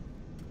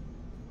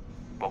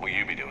 What will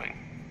you be doing?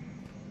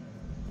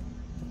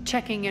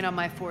 Checking in on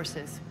my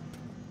forces.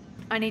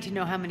 I need to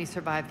know how many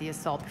survived the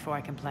assault before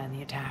I can plan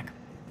the attack.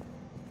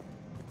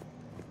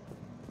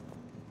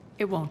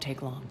 It won't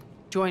take long.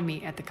 Join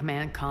me at the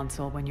command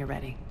console when you're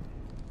ready.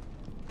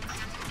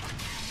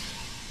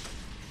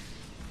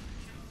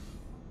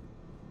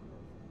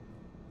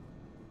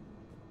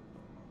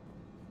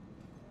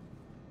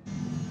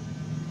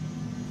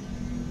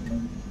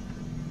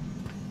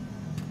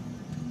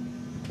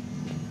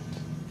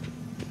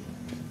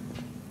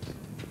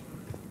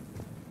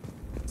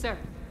 Sir.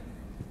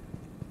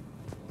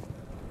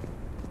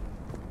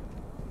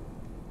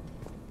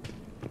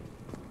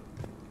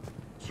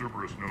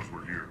 Cerberus knows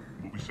we're here.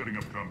 We'll be setting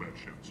up combat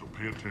shifts, so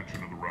pay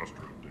attention to the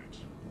roster updates.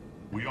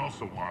 We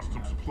also lost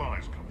some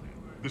supplies coming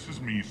in. This is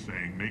me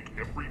saying make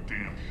every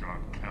damn shot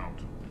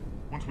count.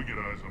 Once we get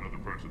eyes on other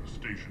parts of the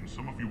station,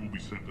 some of you will be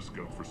sent to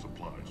scout for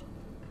supplies.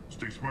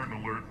 Stay smart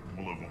and alert,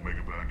 and we'll have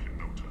Omega back in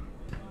no time.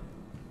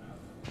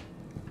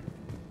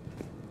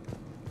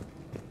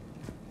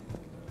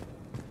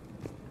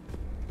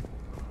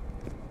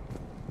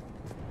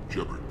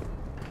 Shepard.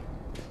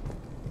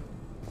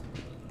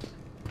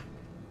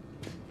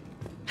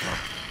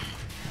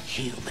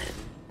 Human.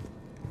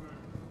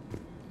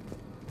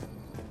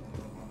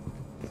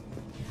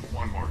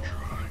 One more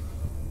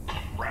try.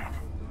 Crap.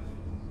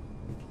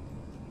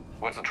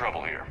 What's the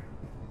trouble here?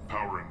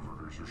 Power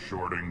inverters are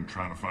shorting,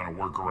 trying to find a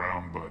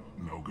workaround, but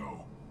no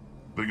go.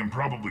 They can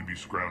probably be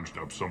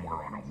scrounged up somewhere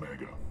on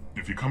Omega.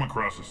 If you come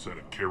across a set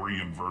of carry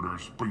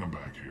inverters, bring them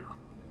back here.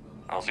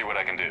 I'll see what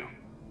I can do.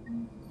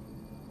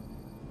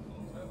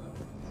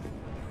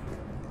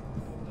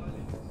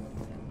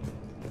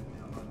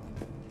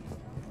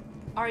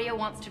 Arya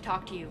wants to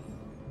talk to you.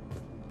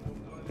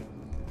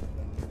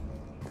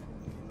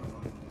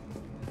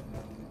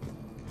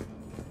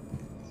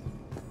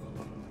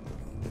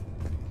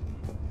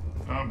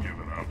 I'm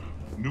giving up.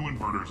 New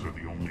inverters are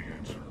the only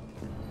answer.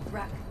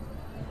 Ruck,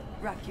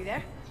 you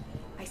there?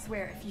 I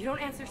swear, if you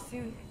don't answer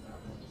soon...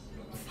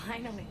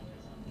 Finally.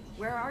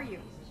 Where are you?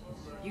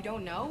 You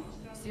don't know?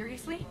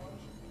 Seriously?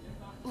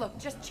 Look,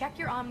 just check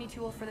your Omni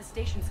tool for the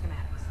station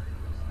schematics.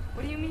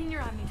 What do you mean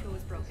your Omni tool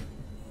is broken?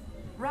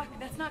 Ruck,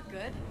 that's not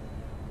good.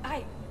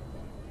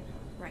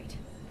 Right.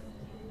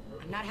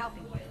 I'm not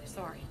helping you,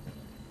 sorry.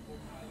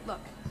 Look,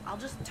 I'll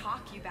just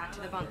talk you back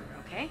to the bunker,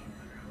 okay?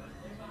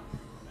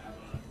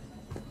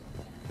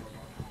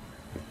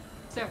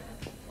 Sir,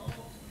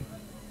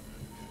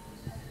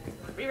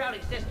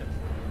 Rerouting system.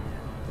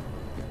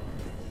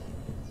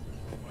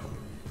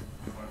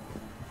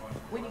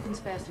 When you can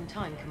spare some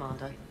time,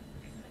 Commander.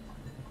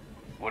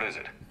 What is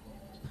it?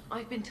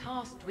 I've been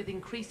tasked with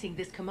increasing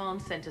this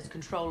command center's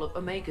control of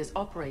Omega's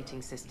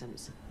operating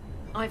systems.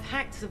 I've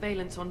hacked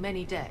surveillance on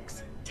many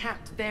decks,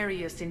 tapped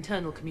various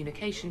internal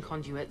communication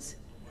conduits,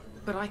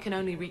 but I can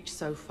only reach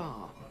so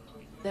far.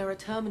 There are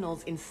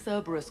terminals in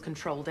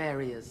Cerberus-controlled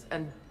areas,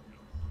 and,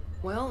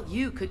 well,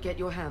 you could get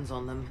your hands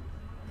on them.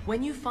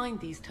 When you find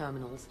these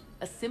terminals,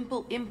 a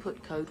simple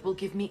input code will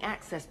give me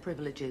access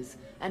privileges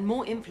and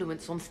more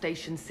influence on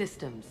station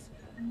systems.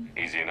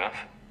 Easy enough?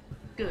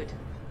 Good.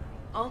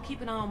 I'll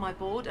keep an eye on my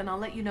board, and I'll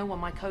let you know when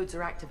my codes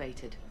are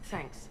activated.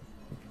 Thanks.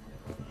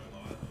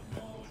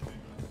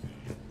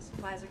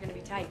 Supplies are gonna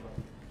be tight.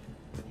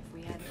 If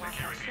we hadn't lost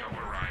that ship.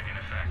 Override in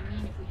effect. I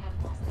mean, if we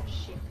hadn't lost that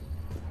ship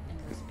and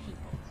those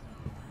people.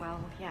 Well,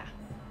 yeah.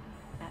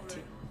 That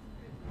too.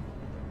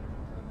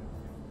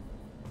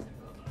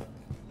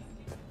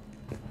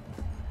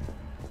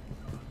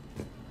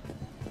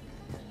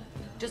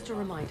 Just a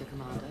reminder,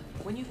 Commander.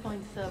 When you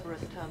find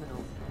Cerberus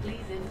terminals, please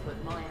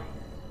input my...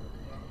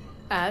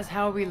 As,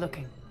 how are we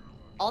looking?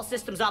 All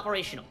systems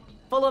operational.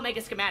 Full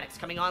Omega schematics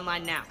coming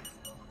online now.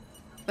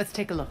 Let's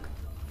take a look.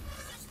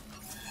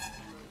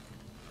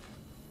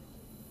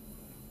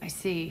 I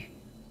see.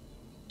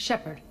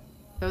 Shepard,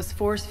 those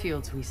force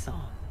fields we saw.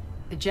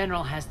 The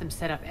General has them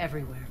set up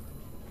everywhere.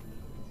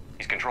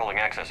 He's controlling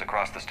access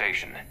across the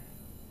station.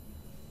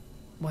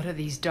 What are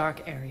these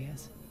dark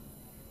areas?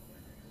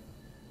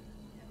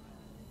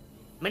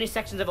 Many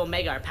sections of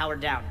Omega are powered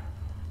down.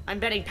 I'm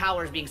betting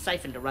power is being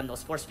siphoned to run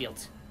those force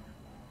fields.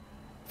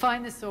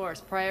 Find the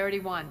source, priority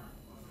 1.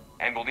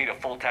 And we'll need a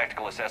full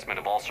tactical assessment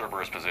of all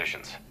Cerberus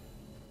positions.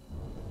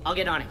 I'll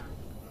get on it.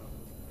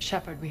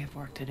 Shepard, we have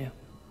work to do.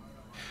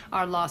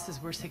 Our losses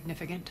were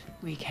significant.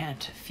 We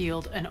can't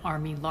field an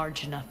army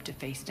large enough to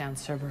face down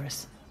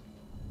Cerberus.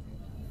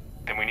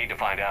 Then we need to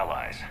find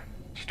allies.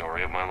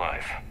 Story of my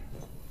life.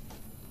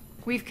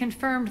 We've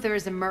confirmed there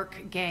is a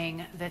Merc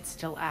gang that's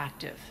still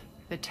active.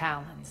 The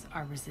Talons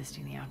are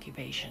resisting the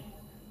occupation.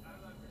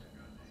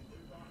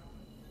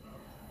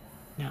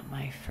 Not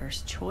my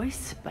first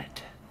choice,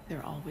 but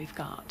they're all we've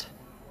got.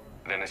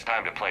 Then it's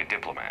time to play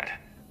diplomat.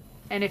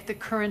 And if the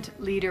current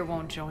leader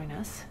won't join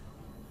us,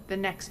 the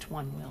next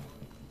one will.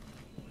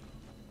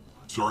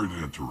 Sorry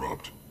to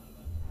interrupt.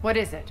 What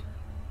is it?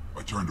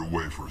 I turned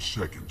away for a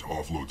second to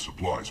offload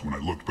supplies. When I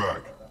looked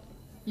back,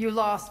 You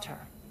lost her.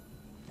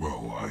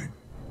 well,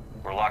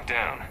 We're locked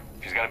down.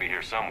 She's gotta be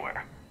here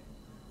somewhere.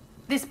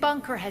 This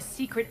bunker has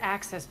secret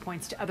access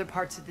points to other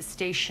parts of the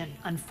station.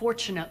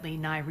 Unfortunately,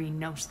 Nyreen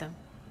knows them.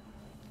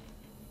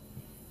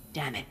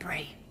 Damn it,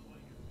 Bray.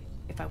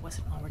 If I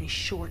wasn't already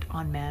short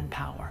on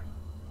manpower.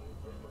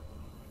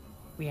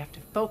 We have to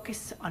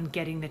focus on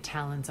getting the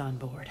Talons on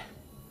board.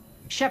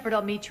 Shepard,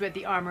 I'll meet you at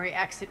the armory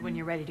exit when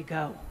you're ready to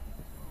go.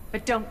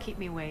 But don't keep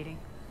me waiting.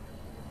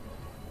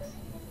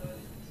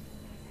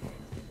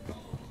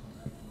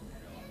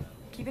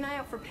 Keep an eye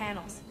out for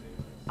panels.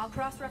 I'll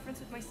cross-reference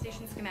with my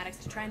station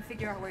schematics to try and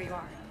figure out where you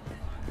are.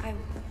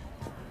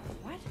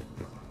 What?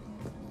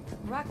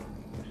 Ruck,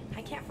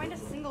 I can't find a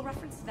single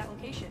reference to that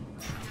location.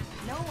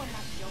 No, I'm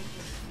not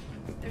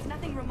joking. There's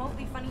nothing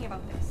remotely funny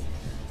about this.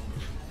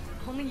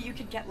 Only you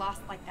could get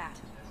lost like that.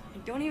 I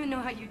don't even know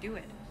how you do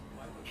it.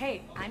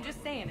 Hey, I'm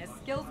just saying, as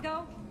skills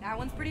go, that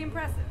one's pretty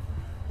impressive.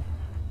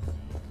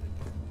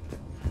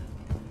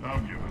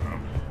 I'm giving up.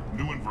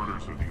 New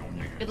inverters are the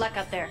only... Good luck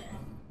out there.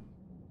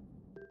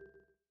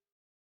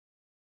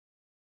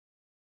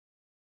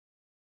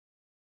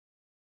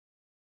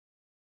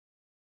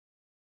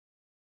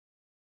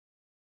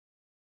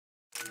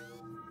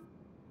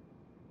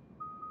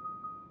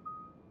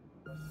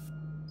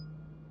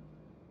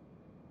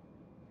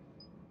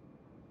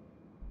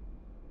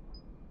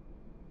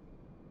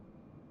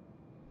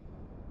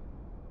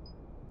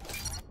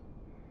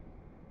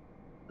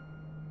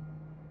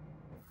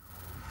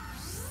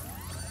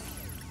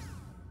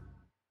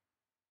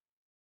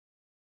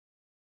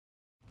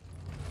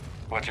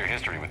 What's your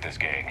history with this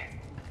gang?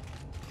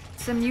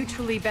 Some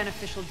mutually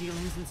beneficial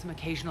dealings and some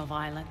occasional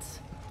violence.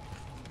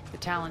 The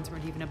Talons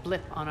weren't even a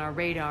blip on our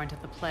radar until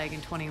the plague in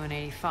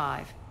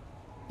 2185.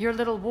 Your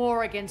little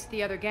war against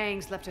the other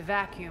gangs left a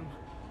vacuum.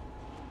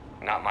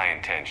 Not my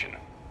intention.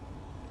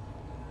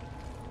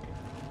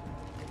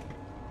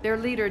 Their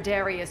leader,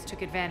 Darius,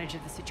 took advantage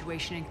of the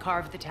situation and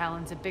carved the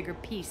Talons a bigger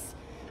piece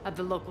of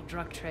the local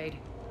drug trade.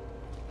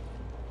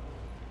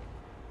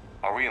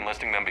 Are we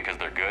enlisting them because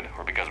they're good,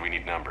 or because we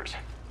need numbers?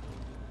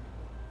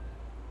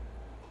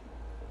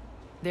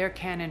 They're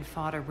cannon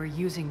fodder. We're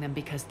using them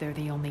because they're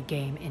the only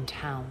game in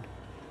town.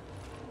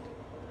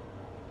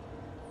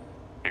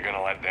 You're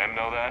gonna let them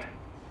know that?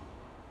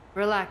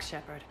 Relax,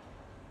 Shepard.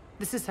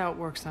 This is how it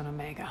works on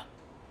Omega.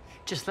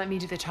 Just let me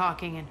do the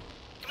talking and...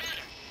 Commander,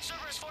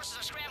 Cerberus forces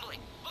are scrambling.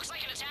 Looks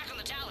like an attack on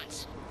the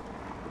Talons.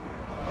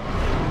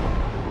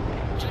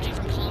 Judging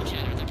from comm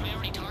chatter, their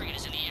priority target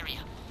is in the area.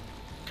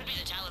 Could be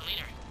the Talon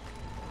leader.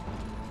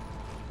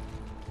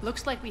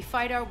 Looks like we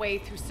fight our way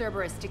through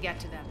Cerberus to get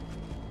to them.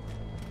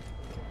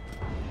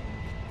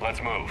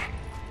 Let's move.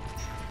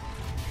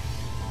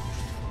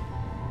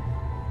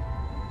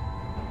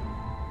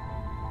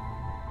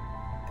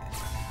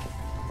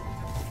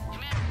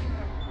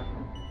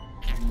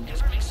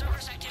 Confirming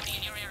Cerberus activity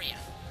in your area.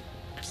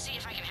 Let's see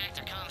if I can hack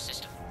their comm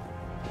system.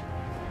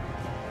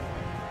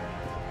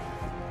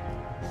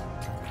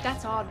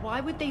 That's odd. Why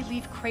would they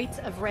leave crates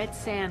of red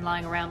sand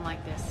lying around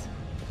like this?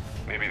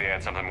 Maybe they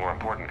had something more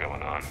important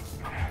going on.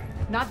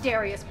 Not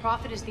Darius.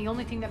 Profit is the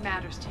only thing that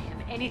matters to him.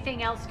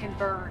 Anything else can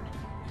burn.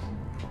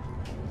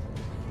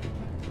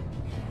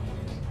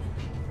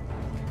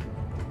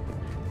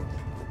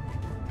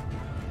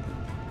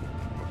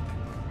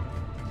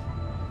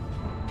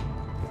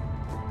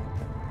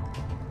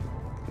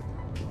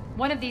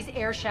 One of these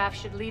air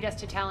shafts should lead us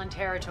to Talon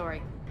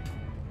territory.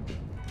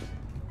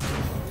 The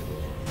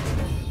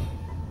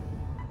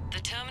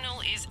terminal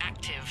is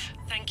active.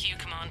 Thank you,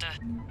 Commander.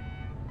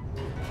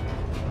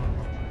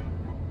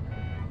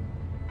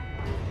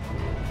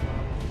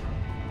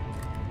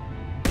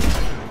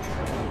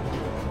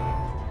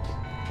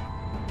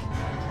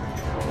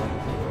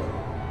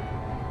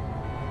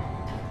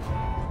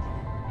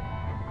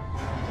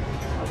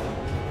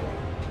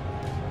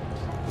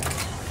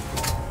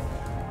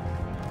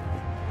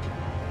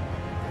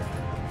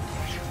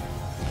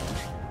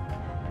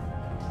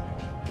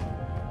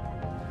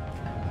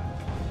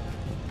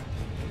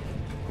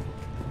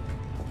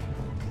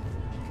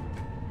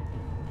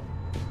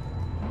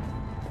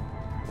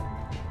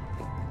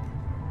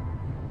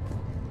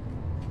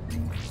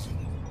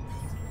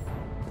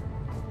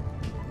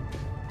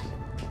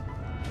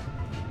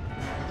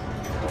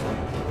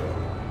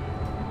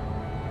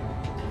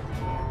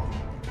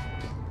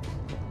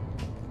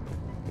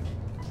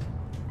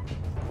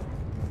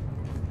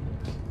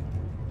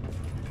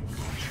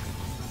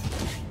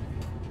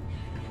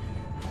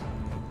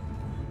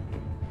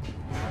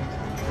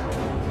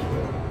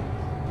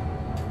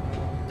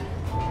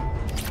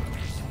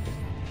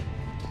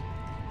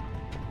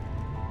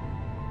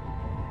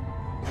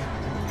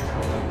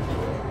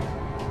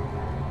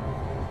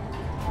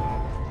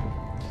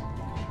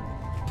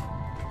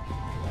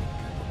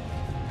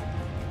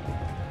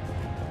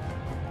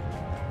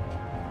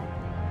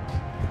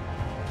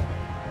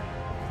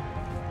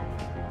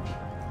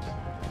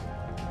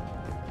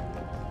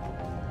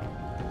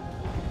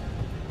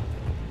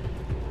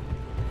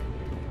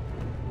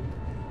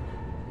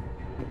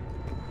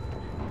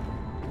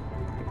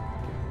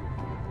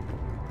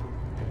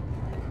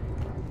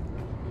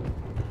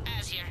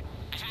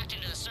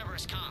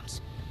 Comms.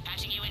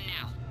 Patching you in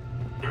now.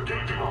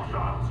 Engaging all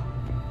sides.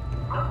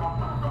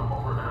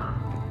 Over there.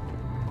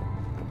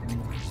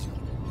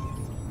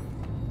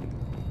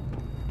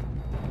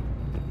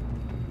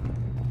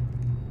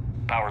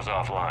 Power's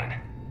offline.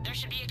 There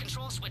should be a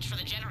control switch for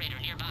the generator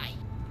nearby.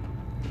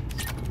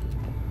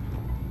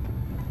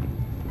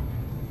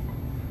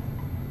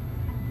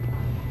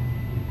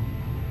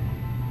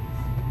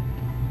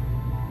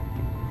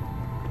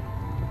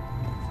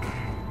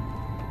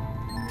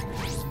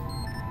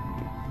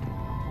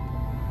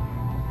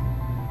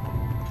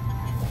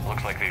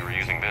 Looks like they were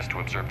using this to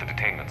observe the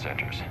detainment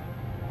centers.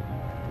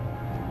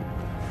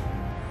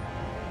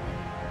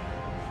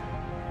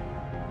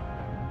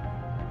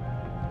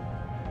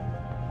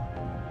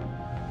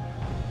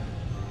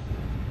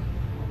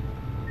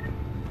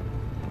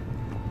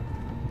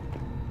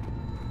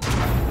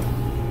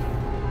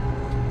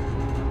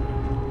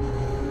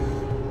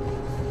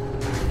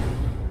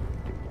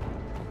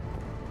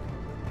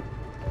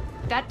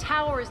 That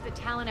tower is the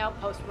Talon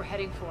outpost we're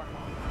heading for.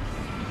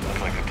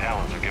 Looks like the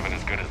Talons are giving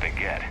as good as they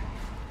get.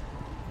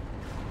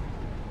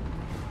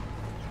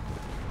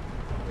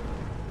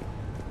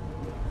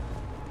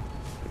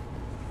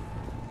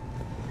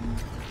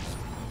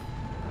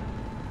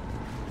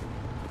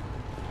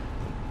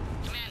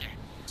 Commander,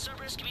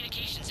 Cerberus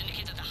communications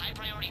indicate that the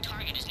high-priority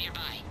target is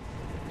nearby.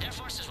 Their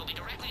forces will be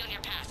directly on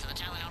your path to the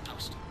Talon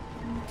outpost.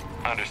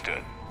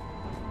 Understood.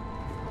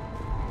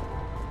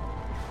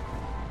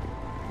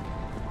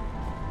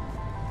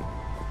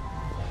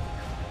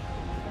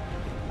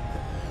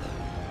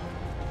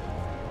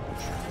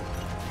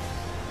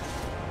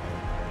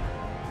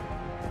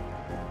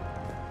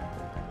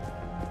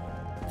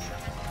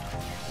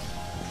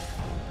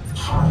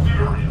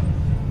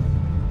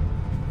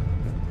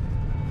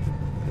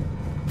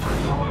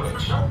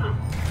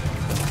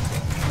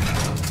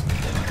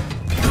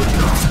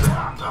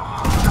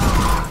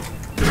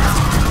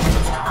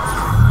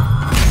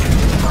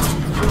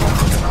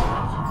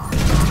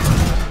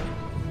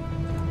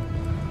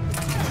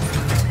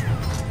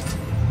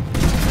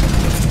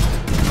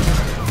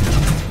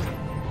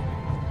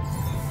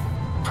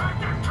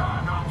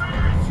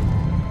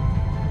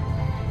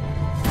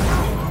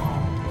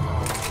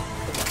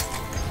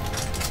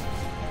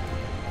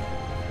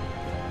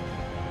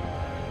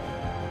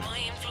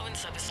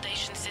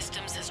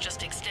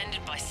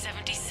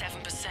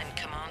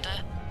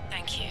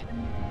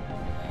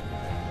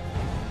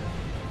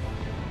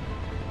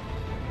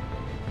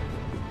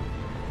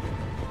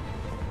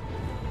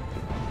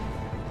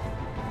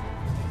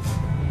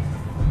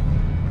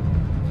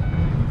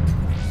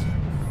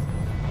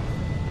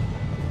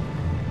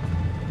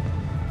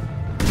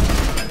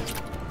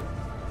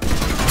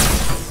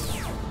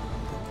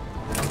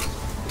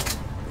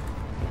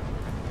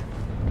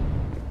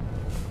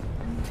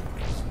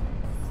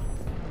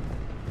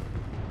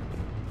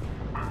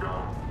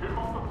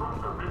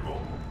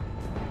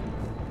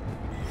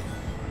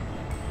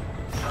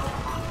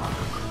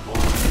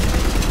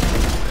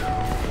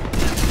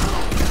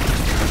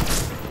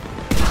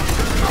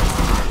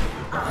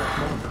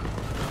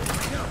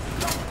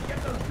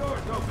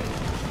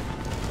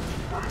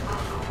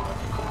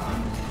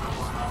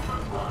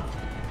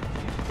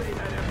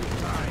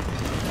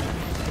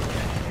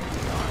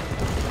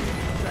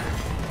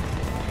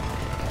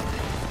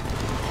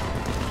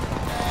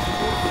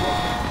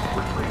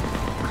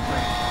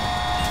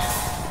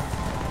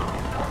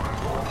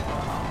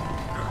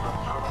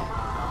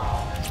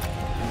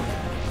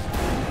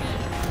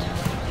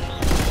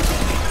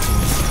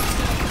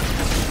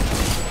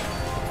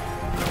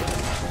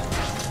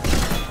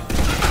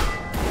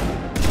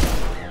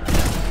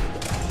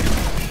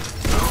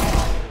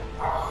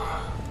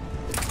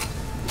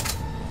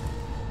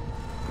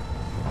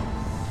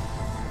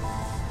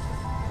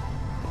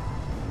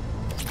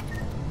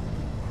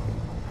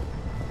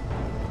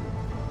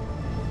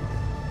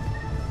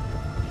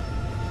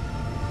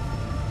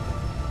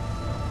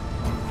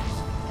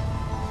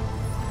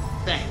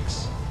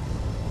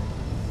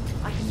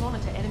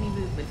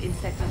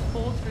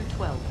 all through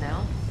 12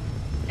 now?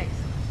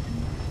 Excellent.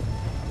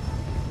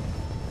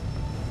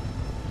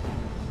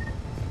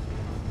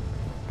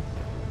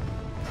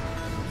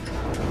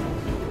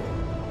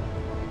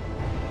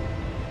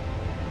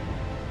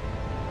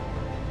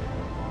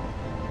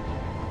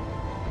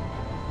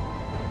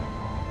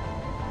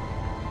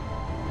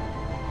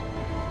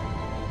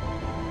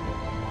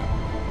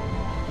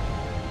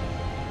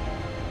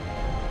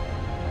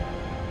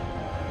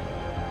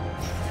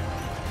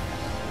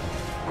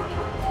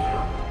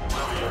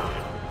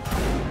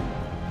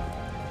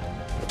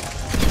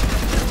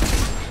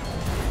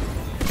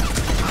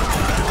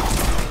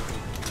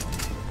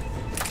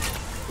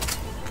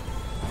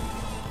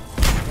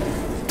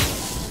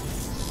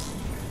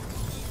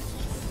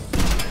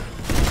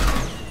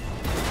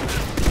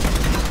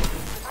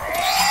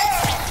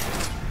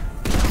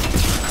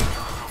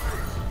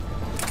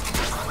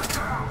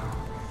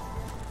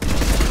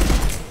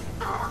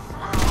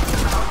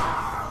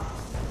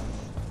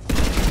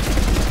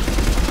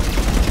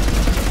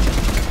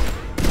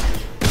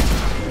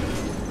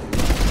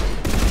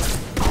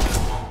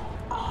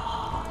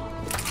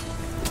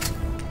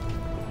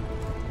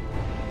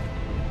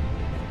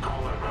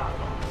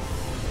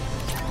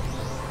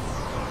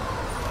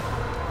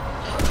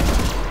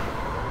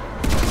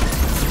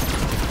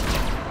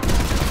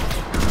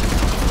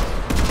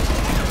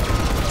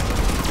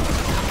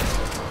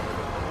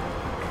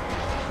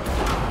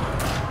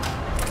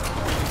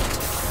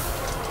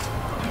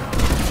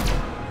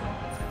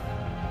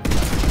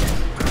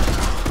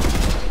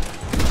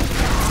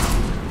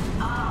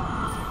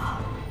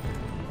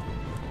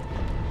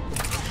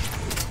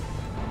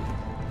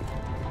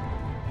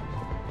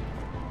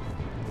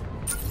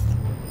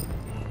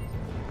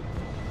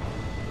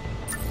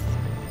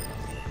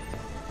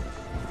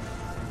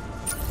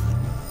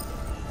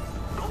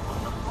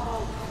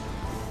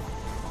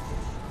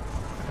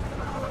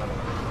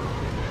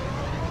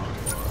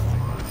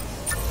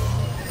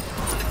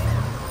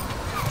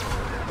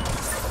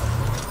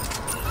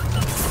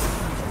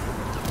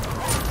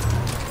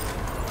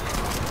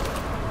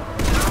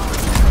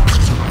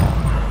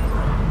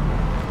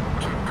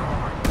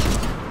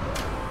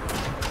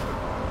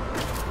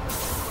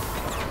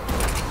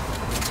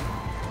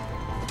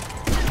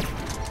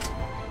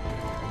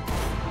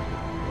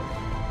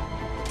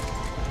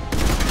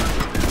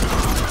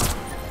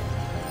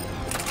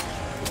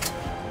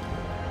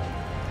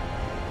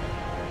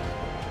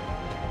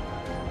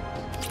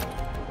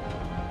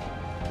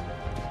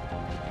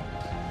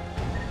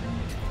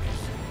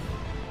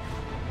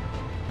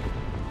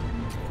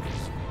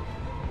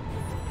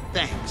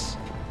 Thanks.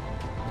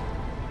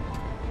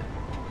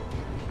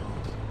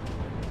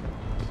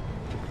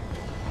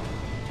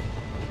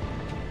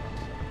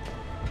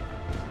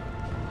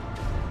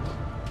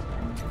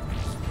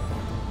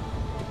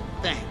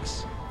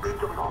 Thanks.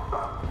 Incoming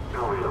hostile.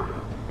 No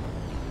area.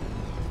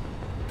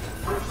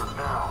 Answer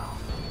now.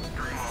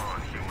 Dream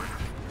on,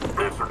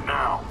 human. Answer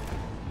now.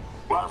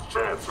 Last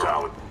chance,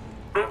 Talon.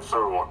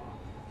 Answer one.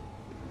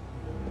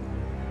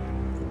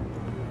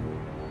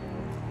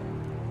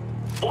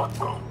 What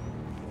the?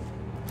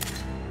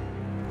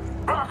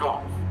 Back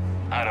off!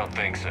 I don't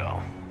think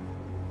so.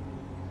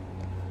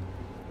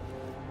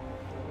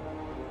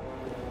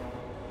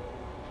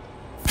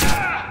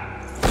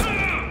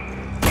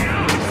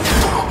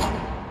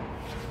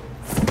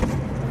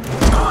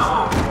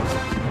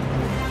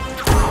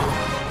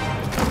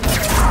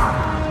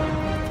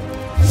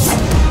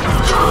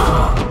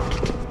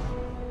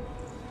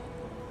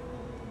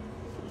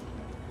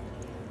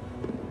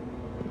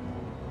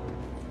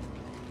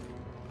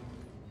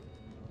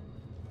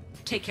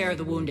 Take care of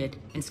the wounded,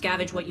 and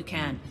scavenge what you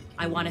can.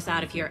 I want us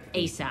out of here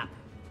ASAP.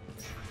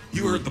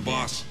 You heard the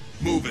boss.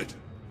 Move it.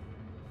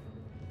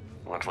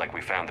 Looks like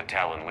we found the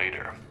Talon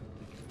leader.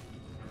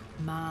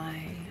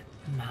 My.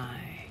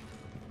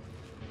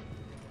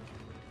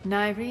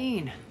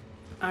 Nyreen,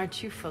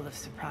 aren't you full of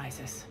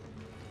surprises?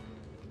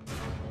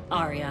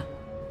 Arya.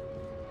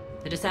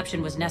 The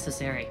deception was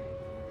necessary.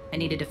 I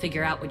needed to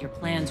figure out what your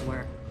plans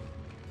were.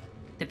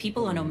 The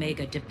people on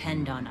Omega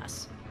depend on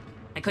us.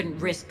 I couldn't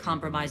risk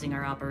compromising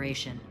our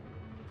operation.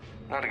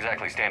 Not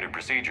exactly standard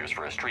procedures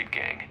for a street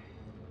gang.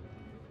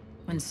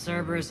 When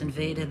Cerberus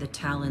invaded, the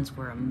Talons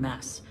were a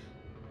mess.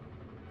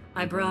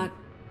 I brought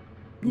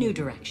new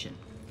direction.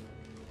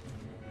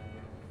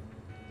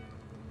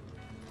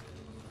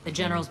 The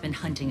General's been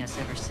hunting us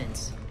ever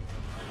since.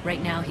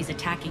 Right now, he's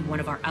attacking one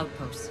of our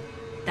outposts.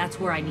 That's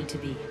where I need to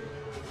be.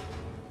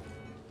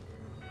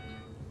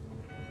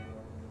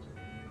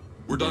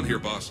 We're done here,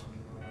 boss.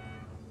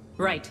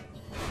 Right.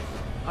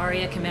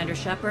 Arya, Commander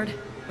Shepard,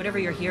 whatever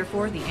you're here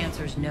for, the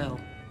answer's no.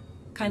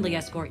 Kindly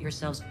escort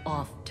yourselves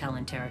off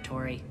Talon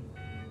territory.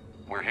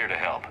 We're here to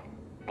help.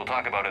 We'll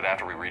talk about it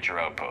after we reach your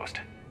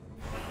outpost.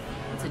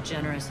 That's a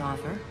generous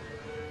offer.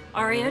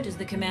 Arya, does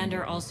the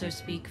Commander also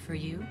speak for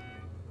you?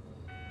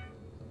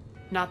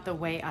 Not the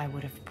way I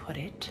would have put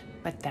it,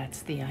 but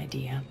that's the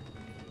idea.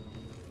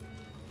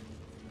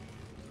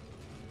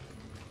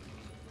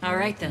 All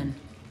right then.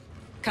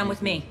 Come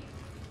with me.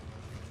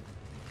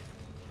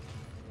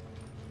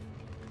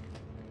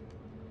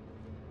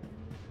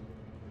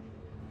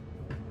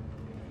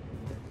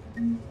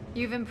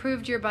 You've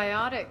improved your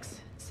biotics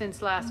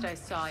since last I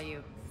saw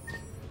you.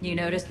 You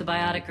noticed the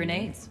biotic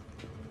grenades?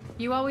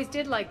 You always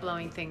did like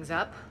blowing things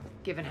up,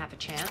 given half a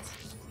chance.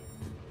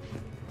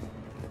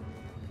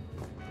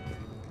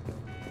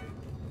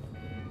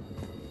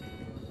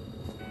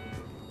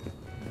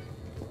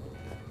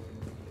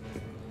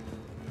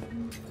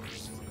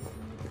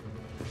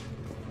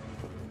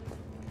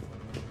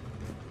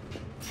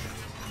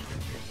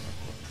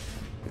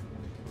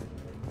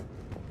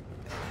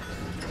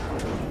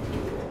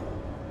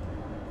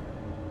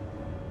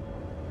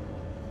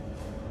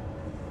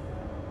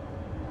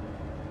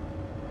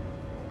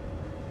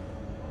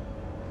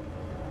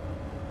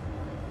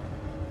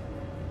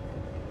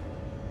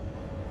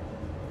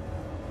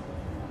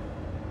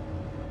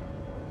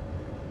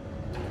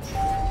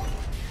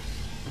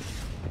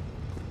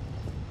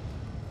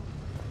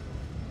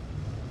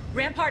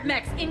 Rampart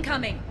mechs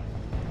incoming!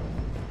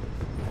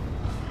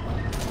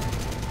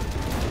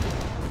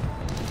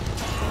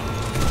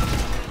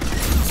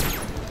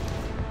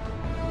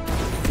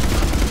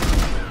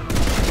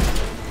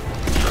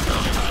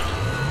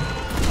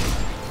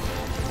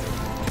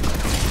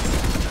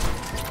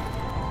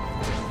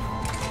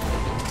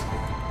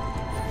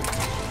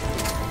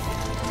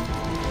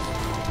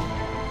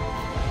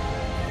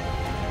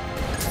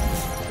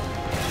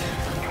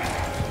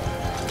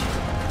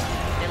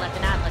 They left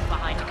an atlas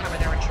behind to cover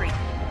their retreat.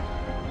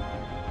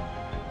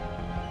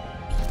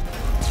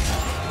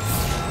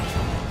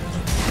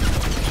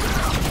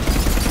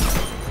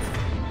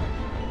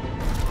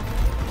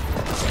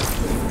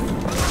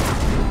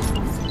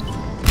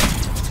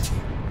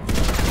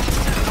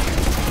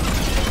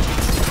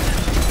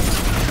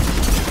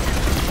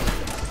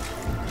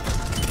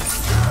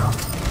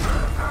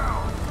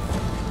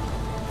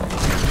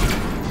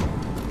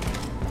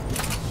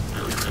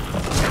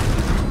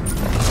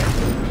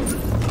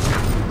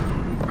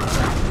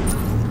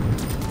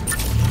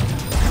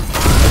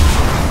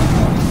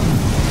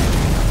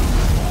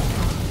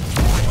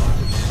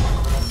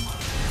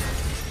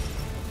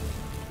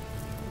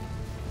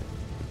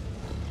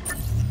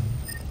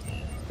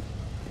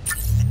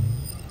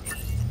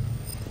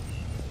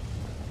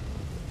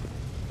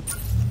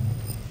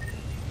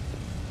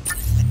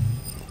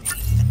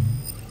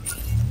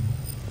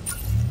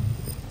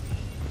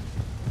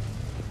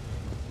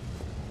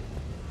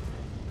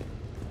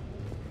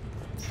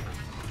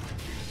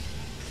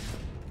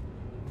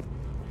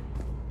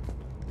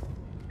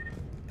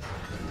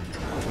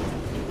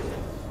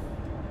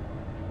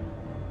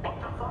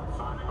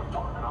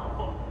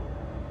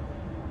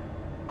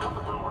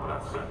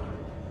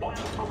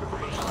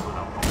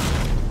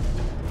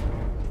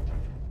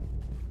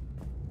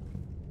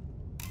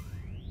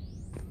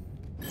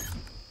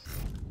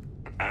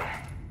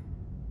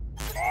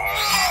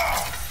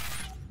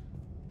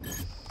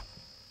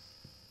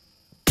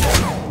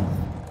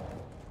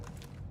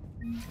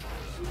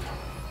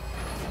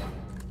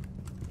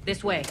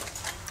 This way.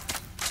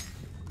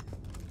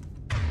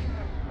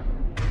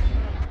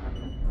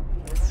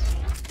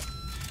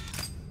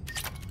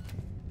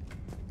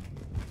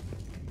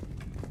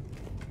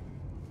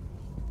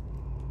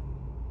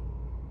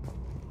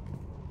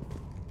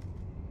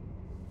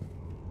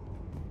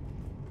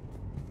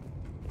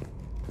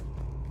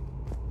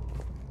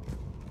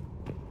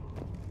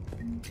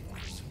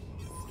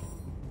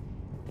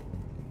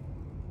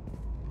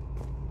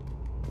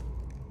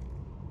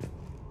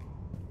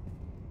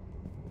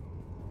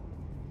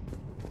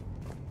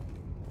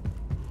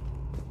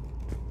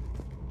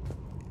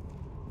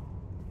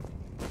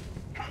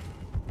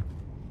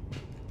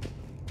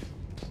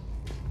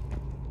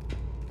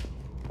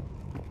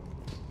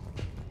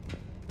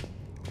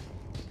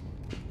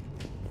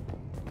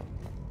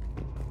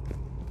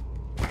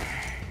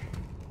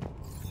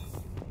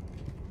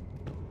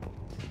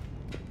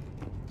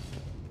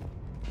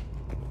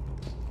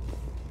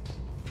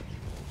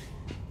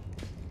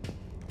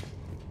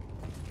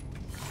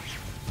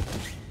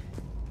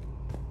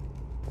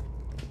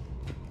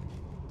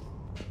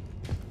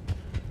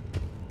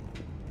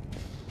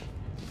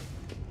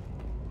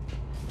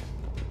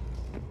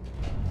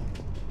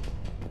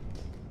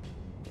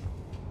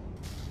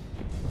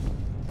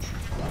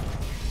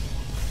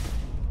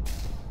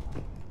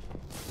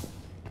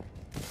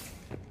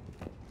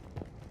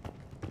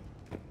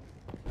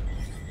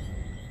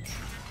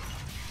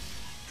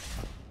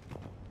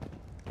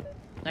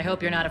 I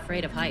hope you're not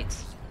afraid of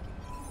heights.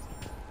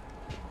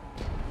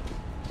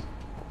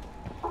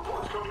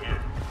 Reports coming in.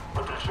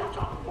 Additional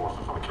top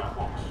forces on the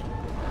catwalks.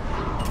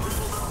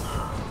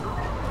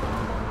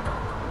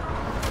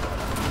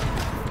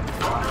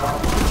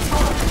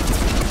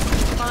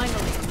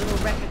 Finally, a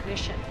little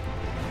recognition.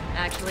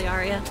 Actually,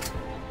 Arya,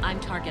 I'm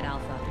Target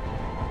Alpha.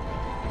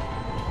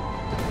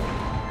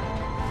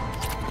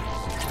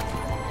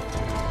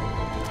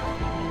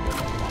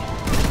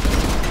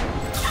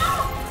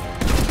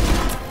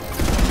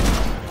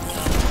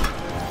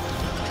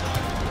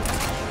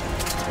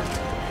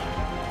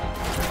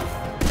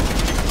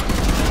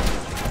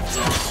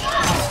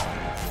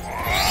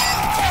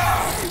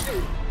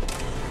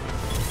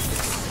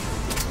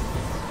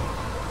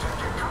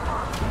 Taking cover!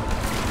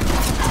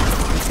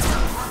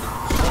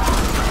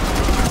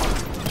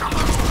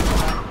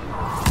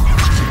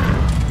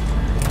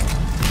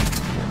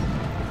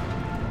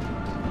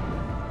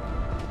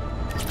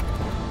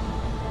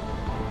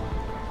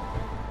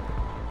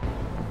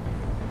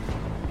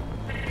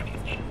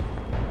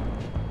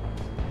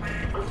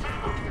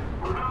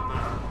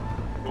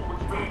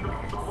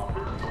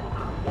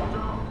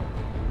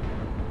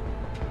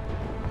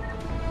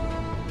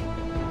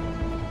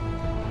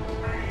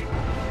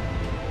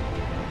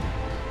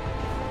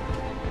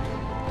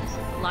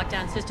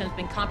 Lockdown system's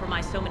been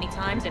compromised so many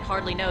times it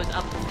hardly knows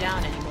up from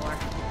down anymore.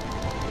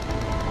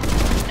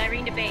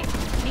 Irene to base.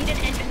 Need an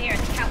engineer at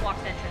the catwalk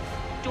entrance.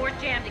 Door's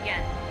jammed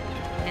again.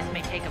 This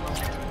may take a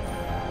moment.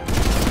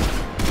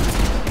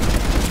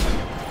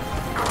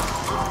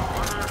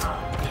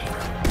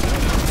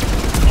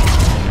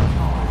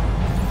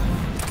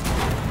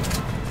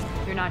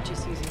 You're not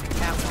just using the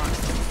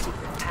catwalks as a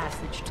secret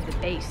passage to the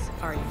base,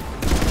 are you?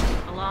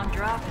 A long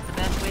drop is the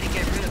best way to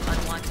get rid of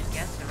unwanted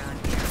guests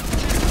around here.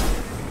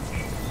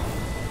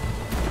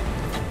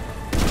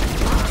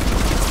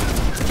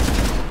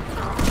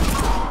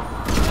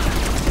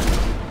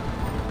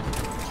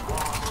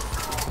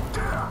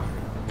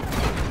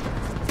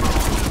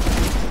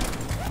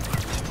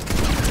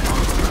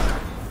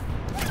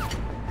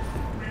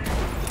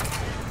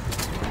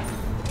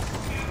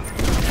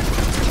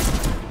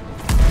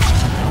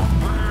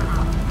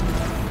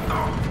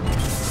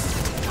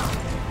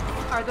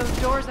 Are those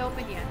doors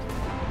open yet?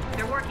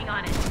 They're working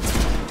on it. They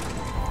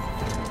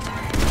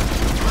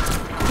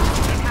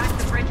hacked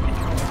the bridge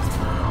control.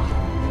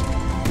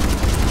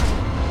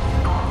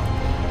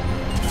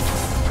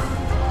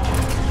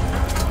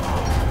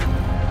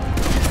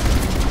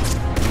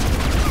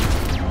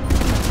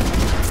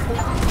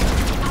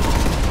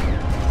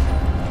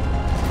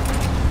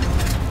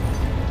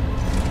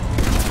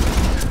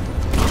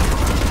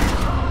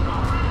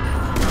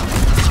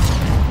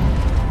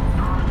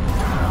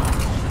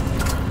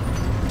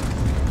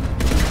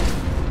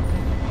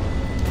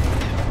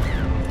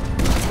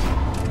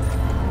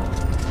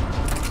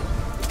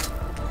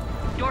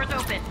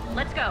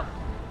 Let's go.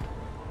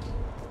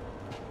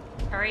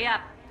 Hurry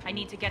up. I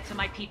need to get to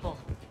my people.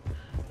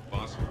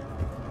 Boss,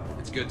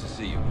 it's good to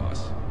see you,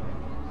 boss.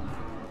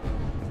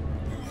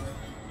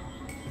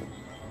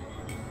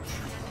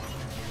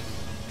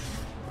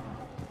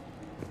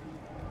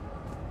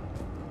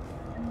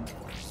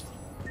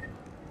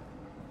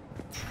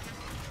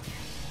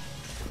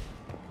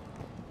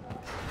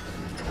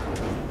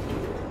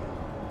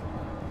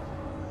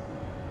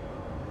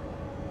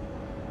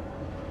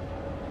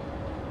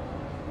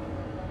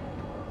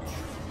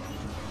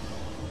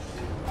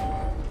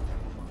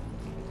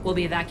 We'll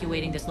be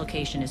evacuating this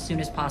location as soon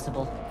as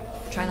possible.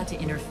 Try not to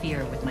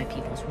interfere with my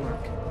people's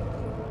work.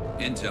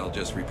 Intel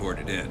just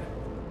reported in.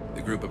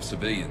 The group of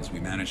civilians we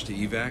managed to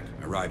evac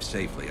arrived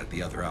safely at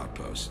the other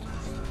outpost.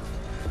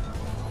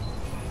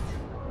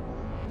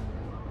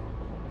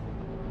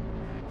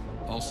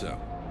 Also,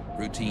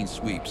 routine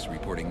sweeps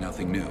reporting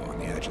nothing new on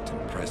the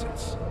adjutant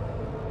presence.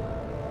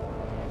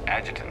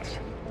 Adjutants?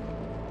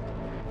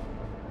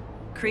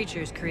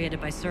 Creatures created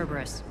by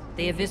Cerberus.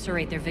 They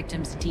eviscerate their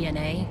victims'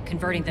 DNA,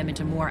 converting them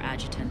into more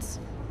adjutants.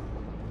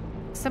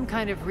 Some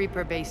kind of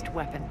Reaper-based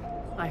weapon.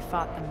 I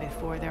fought them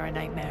before, they're a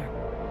nightmare.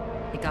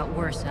 It got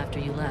worse after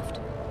you left.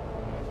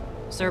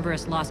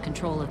 Cerberus lost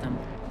control of them.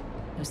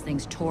 Those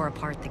things tore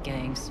apart the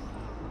gangs,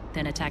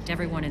 then attacked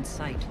everyone in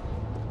sight.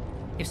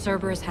 If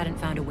Cerberus hadn't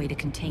found a way to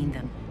contain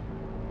them,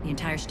 the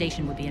entire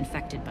station would be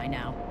infected by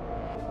now.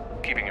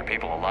 Keeping your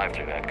people alive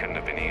through that couldn't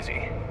have been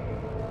easy.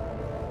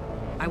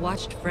 I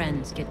watched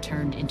friends get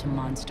turned into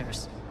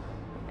monsters,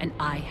 and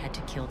I had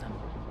to kill them.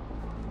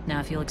 Now,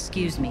 if you'll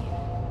excuse me,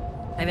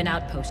 I have an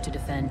outpost to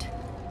defend.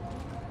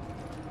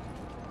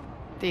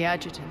 The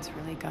adjutants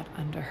really got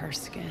under her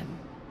skin.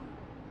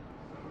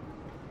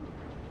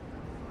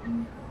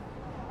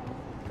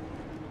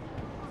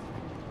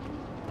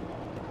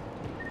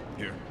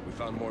 Here, we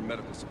found more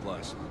medical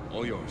supplies.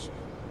 All yours.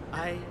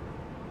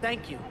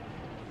 Thank you.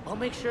 I'll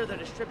make sure they're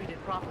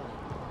distributed properly.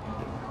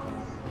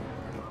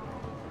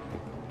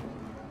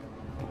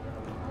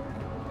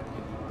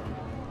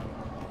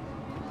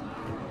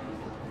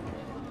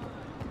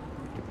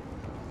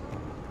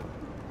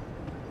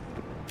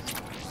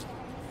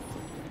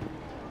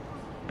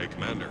 Hey,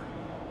 Commander.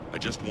 I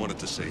just wanted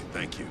to say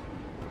thank you.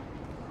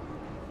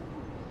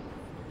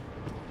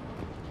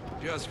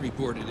 Just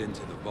reported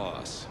into the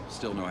boss.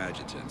 Still no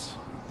adjutants.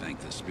 Thank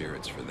the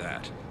spirits for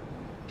that.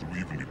 Should we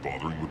even be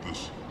bothering with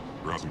this?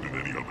 There hasn't been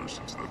any others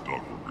since that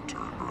dogwood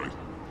returned, right?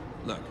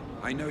 Look,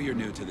 I know you're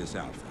new to this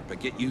outfit, but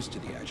get used to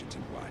the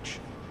adjutant watch.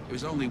 It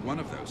was only one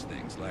of those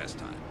things last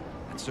time,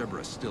 and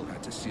Cerberus still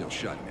had to seal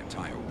shut an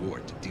entire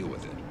ward to deal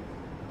with it.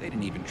 They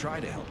didn't even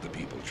try to help the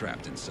people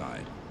trapped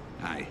inside.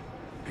 I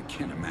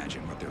can't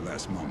imagine what their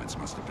last moments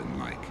must have been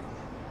like.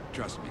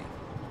 Trust me,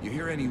 you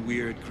hear any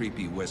weird,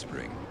 creepy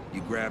whispering,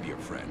 you grab your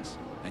friends,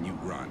 and you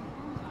run.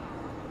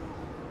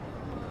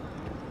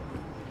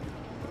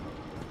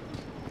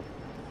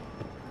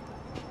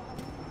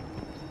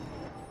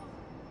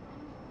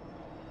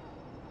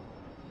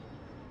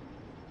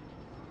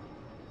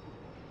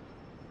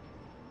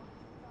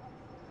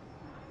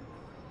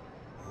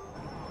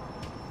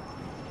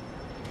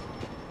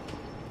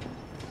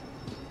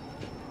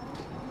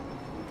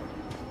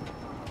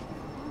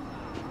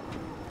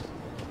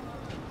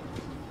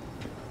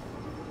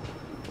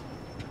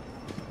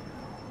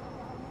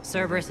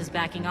 Cerberus is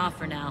backing off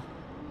for now.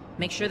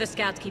 Make sure the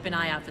scouts keep an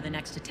eye out for the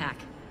next attack.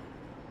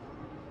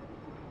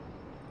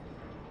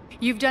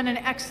 You've done an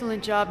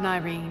excellent job,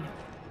 Nyreen,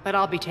 but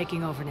I'll be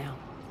taking over now.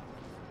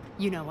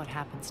 You know what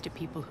happens to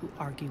people who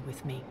argue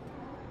with me.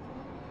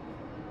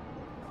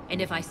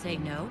 And if I say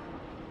no,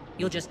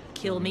 you'll just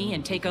kill me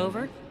and take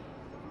over?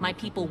 My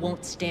people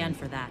won't stand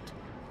for that.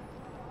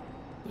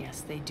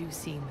 Yes, they do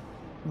seem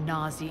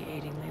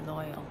nauseatingly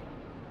loyal.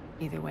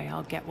 Either way,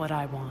 I'll get what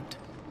I want.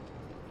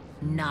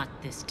 Not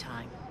this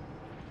time.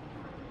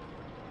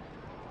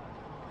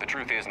 The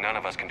truth is, none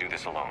of us can do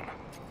this alone.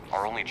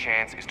 Our only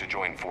chance is to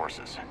join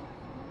forces.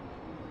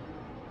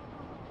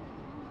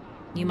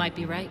 You might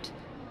be right,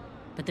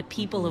 but the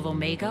people of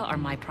Omega are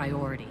my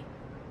priority.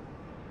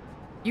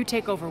 You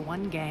take over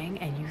one gang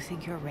and you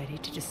think you're ready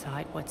to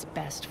decide what's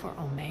best for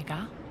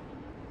Omega?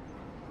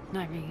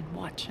 Nyreen,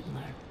 watch and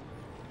learn.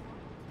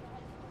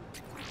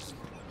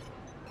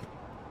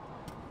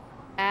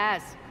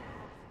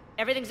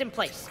 Everything's in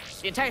place.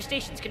 The entire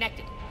station's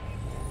connected.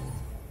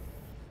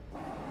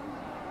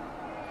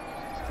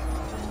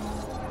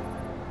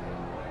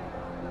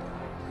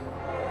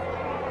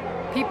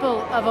 People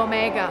of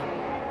Omega,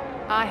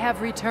 I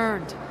have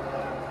returned.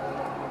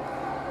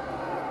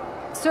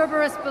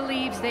 Cerberus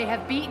believes they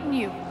have beaten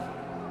you.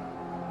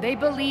 They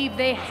believe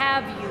they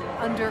have you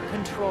under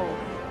control.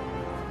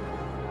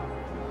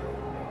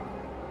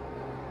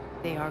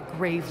 They are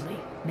gravely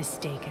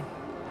mistaken.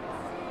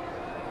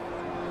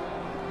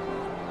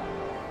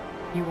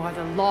 You are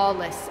the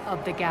lawless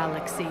of the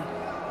galaxy.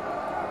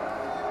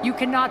 You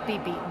cannot be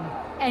beaten,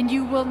 and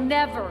you will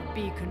never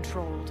be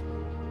controlled.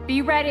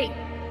 Be ready.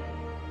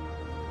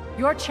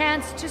 Your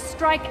chance to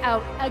strike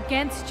out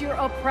against your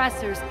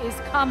oppressors is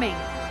coming.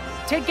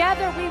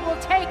 Together we will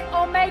take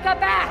Omega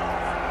back!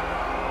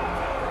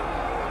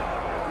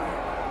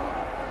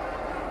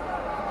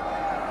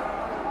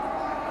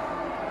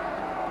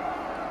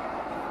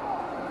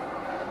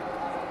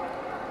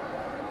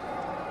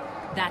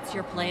 That's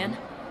your plan?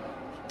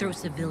 Throw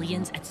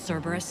civilians at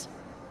Cerberus?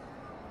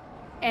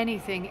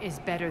 Anything is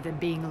better than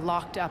being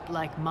locked up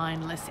like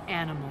mindless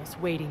animals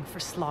waiting for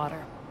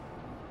slaughter.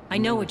 I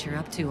know what you're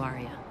up to,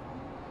 Arya.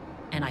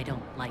 And I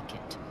don't like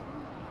it.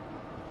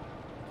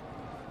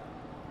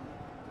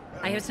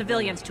 I have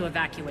civilians to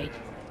evacuate.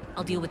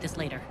 I'll deal with this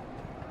later.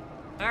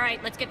 All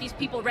right, let's get these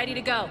people ready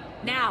to go.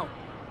 Now!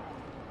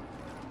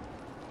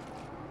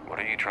 What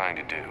are you trying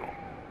to do?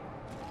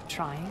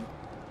 Trying?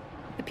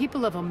 The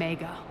people of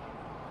Omega,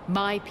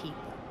 my people,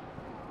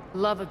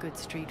 love a good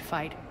street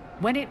fight.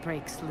 When it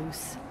breaks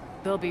loose,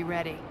 they'll be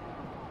ready.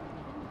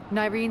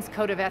 Nyreen's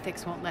code of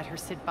ethics won't let her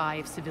sit by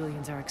if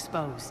civilians are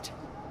exposed.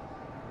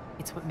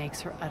 It's what makes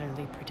her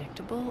utterly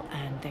predictable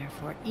and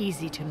therefore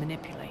easy to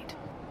manipulate.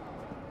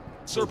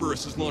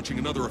 Cerberus is launching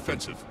another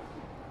offensive.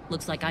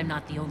 Looks like I'm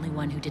not the only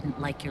one who didn't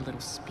like your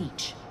little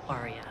speech,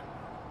 Arya.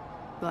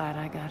 Glad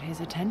I got his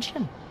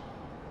attention.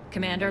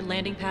 Commander,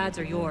 landing pads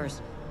are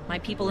yours. My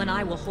people and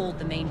I will hold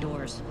the main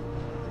doors.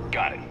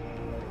 Got it.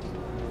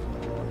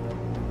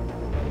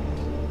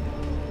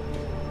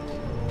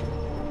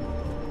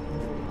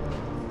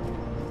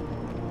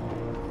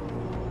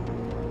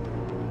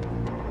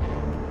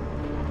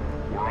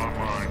 We're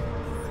online.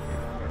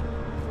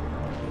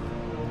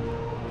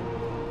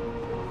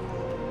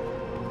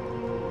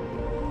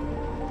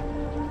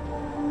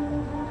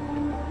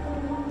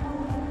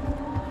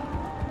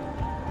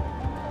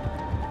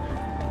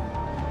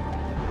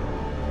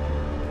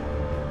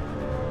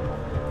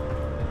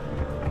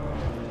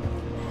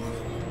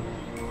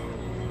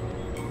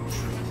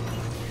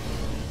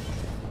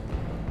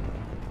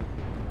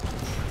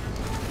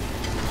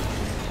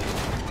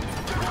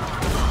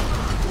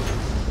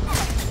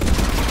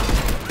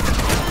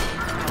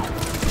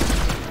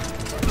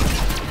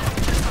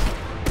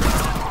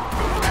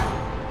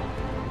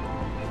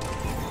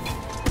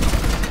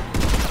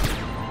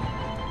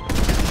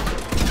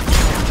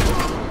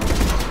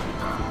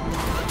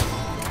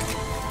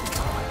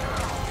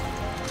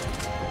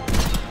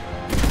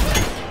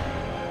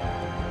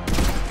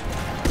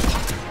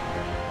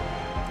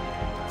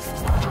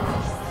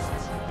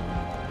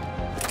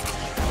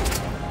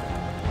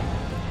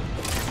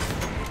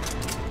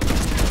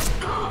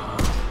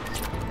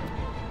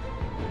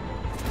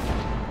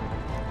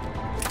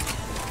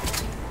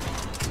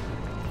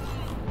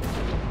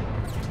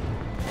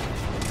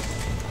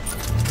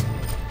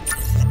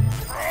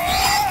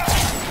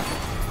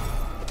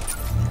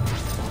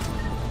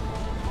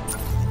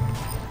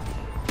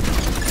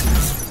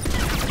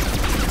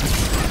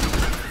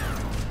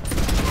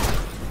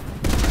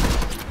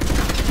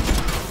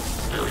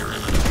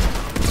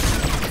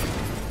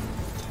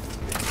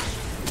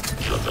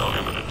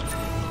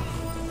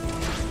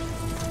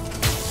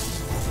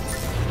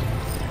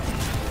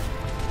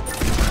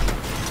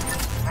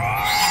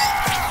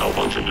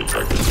 Malfunction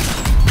detected.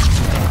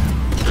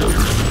 Failure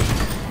imminent.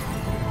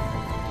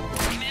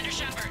 Commander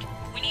Shepard,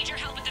 we need your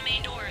help at the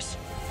main doors.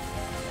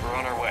 We're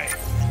on our way.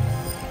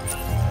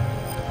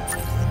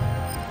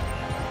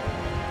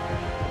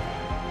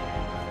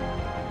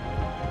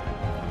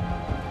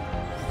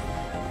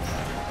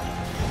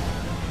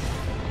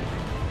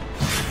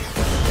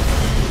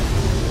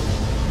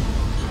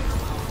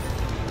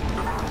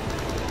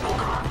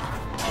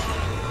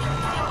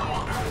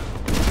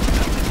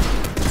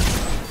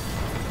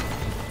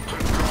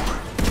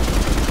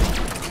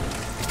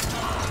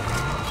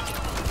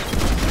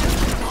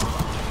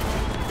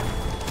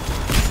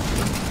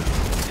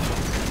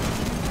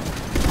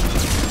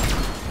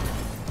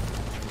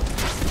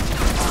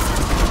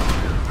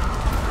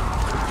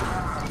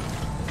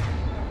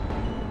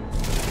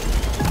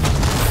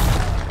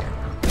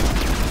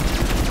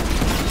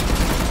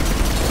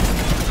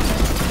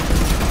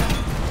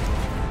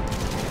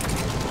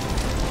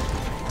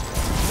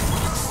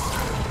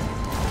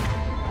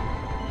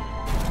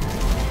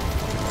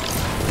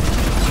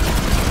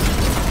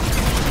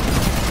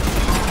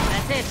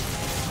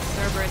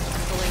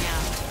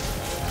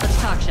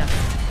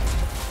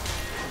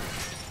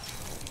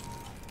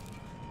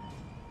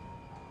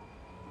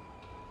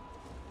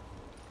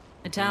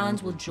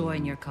 Talons will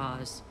join your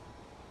cause.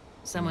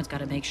 Someone's got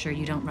to make sure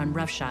you don't run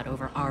roughshod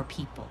over our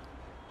people.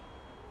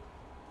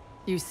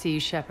 You see,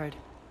 Shepard.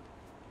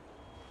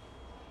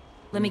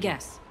 Let me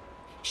guess.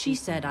 She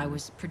said I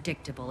was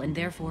predictable and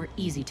therefore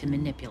easy to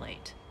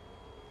manipulate.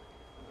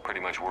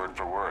 Pretty much word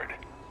for word.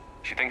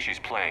 She thinks she's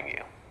playing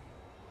you.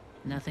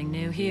 Nothing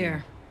new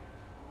here.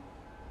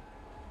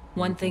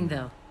 One thing,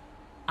 though.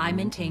 I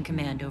maintain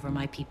command over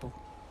my people.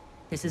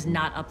 This is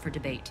not up for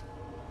debate.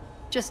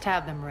 Just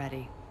have them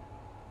ready.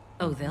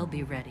 Oh, they'll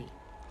be ready.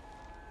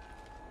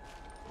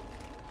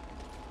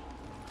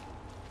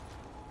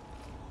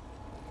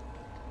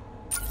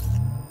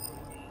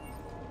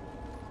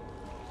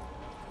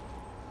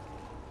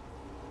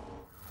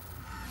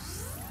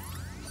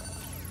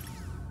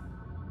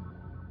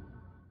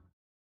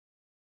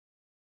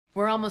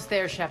 We're almost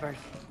there, Shepard.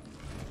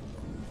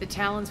 The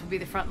Talons will be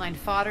the frontline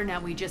fodder. Now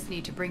we just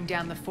need to bring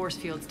down the force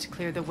fields to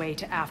clear the way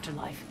to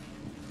Afterlife.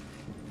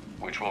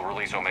 Which will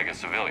release Omega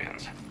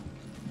civilians.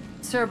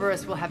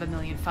 Cerberus will have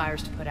 1,000,000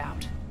 fires to put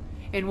out.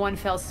 In one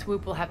fell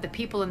swoop, we'll have the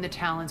people in the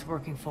Talons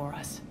working for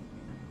us.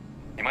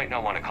 You might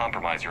not want to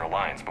compromise your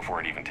alliance before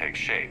it even takes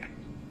shape.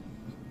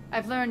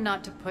 I've learned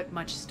not to put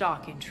much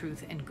stock in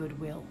truth and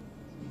goodwill.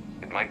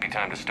 It might be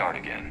time to start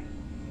again.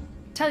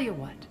 Tell you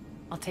what,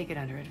 I'll take it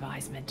under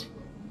advisement.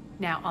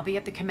 Now, I'll be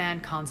at the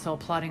command console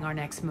plotting our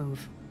next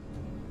move.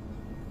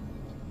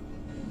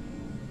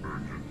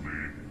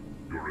 Urgently,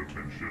 your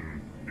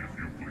attention, if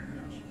you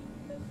please.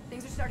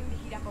 Things are starting to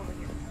heat up over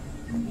here.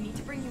 We need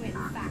to bring you in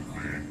fast.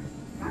 Urgently,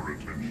 your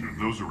attention.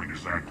 Those are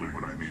exactly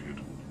what I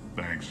needed.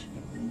 Thanks.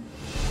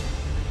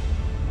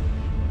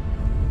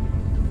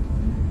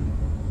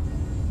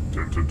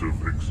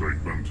 Tentative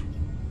excitement.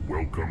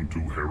 Welcome to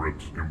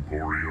Herod's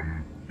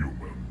Emporium,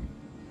 human.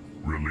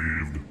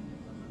 Relieved.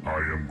 I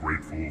am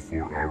grateful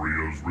for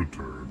Aria's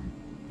return.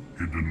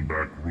 Hidden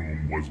back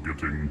room was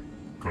getting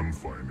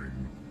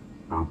confining.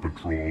 Her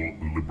patrol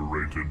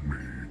liberated me.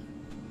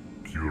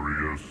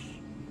 Curious,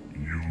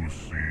 you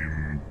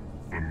seem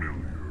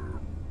familiar.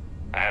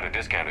 I had a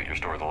discount at your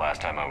store the last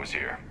time I was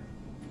here.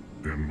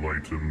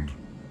 Enlightened,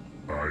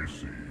 I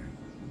see.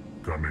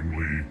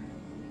 Cunningly,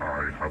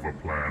 I have a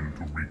plan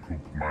to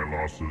recoup my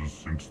losses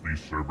since the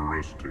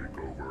Cerberus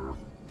takeover.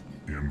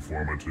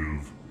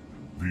 Informative.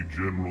 The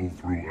General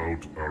threw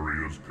out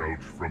Aria's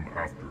couch from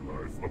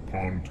Afterlife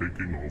upon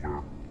taking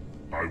over.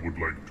 I would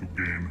like to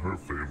gain her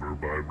favor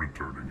by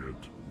returning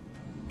it.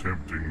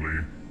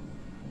 Temptingly,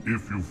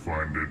 if you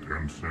find it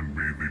and send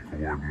me the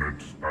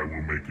coordinates, I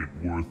will make it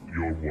worth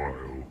your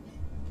while.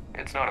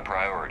 It's not a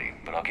priority,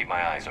 but I'll keep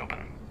my eyes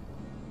open.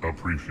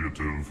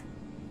 Appreciative.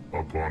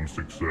 Upon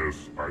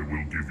success, I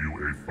will give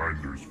you a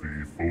finder's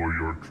fee for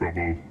your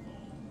trouble.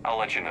 I'll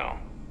let you know.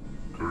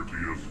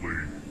 Courteously,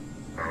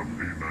 have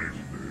a nice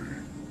day.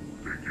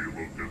 Take a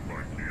look at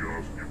my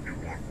kiosk if you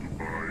want to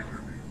buy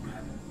anything.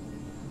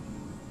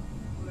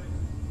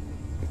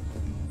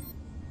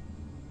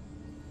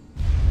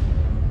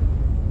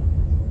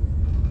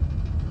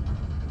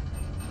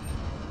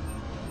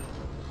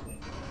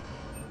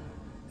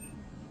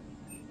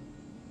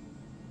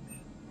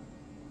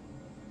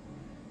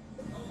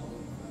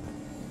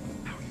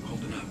 How are you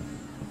holding up?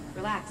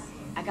 Relax.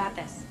 I got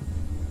this.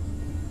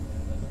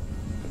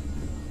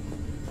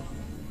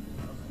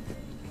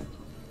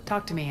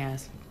 Talk to me,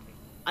 Az.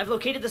 I've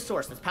located the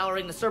source that's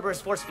powering the Cerberus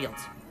force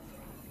fields.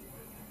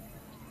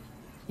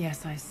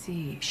 Yes, I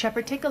see.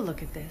 Shepard, take a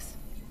look at this.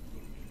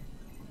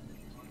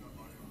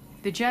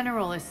 The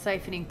General is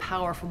siphoning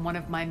power from one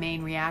of my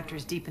main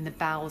reactors deep in the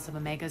bowels of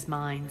Omega's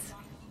mines.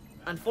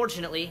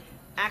 Unfortunately,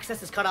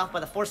 access is cut off by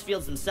the force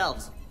fields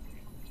themselves.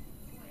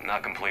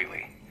 Not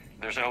completely.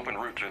 There's an open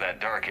route through that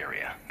dark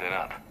area, then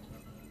up.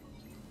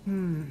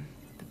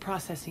 The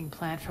processing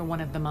plant for one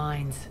of the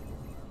mines.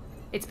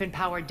 It's been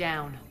powered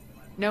down.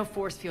 No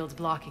force fields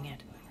blocking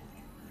it.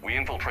 We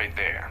infiltrate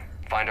there,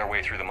 find our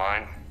way through the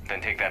mine, then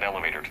take that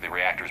elevator to the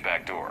reactor's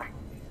back door.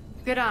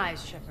 Good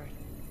eyes, Shepard.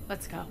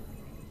 Let's go.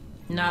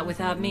 Not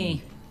without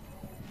me.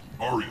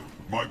 Aria,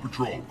 my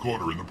patrol,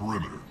 quarter in the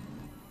perimeter.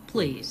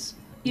 Please.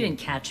 You didn't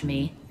catch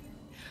me.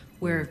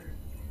 We're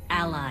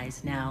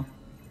allies now.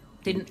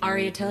 Didn't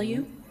Aria tell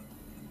you?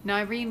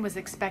 Nyreen was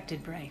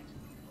expected, Bray.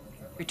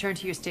 Return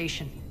to your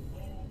station.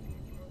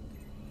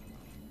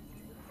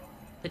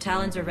 The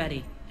Talons are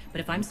ready, but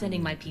if I'm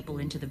sending my people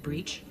into the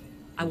breach,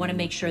 I want to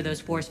make sure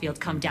those force fields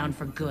come down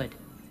for good.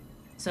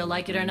 So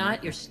like it or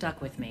not, you're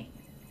stuck with me.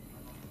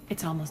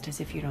 It's almost as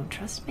if you don't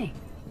trust me.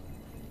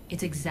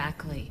 It's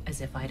exactly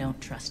as if I don't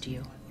trust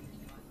you.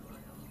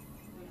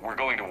 We're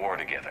going to war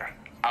together.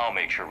 I'll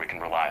make sure we can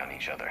rely on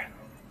each other.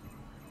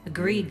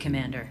 Agreed,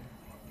 Commander.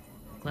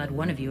 Glad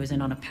one of you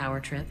isn't on a power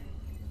trip.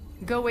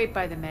 Go wait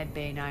by the med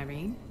bay,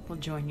 Nyreen. We'll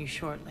join you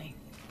shortly.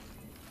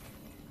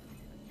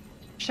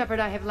 Shepard,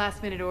 I have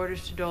last-minute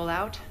orders to dole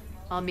out.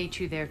 I'll meet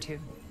you there, too.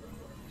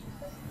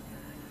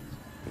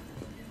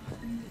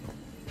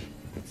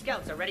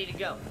 Scouts are ready to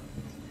go.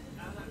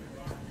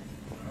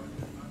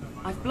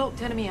 I've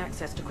blocked enemy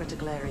access to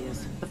critical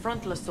areas. The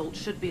frontal assault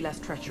should be less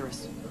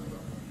treacherous.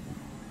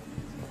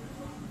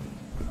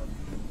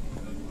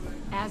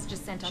 As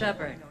just sent out.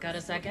 Shepard, got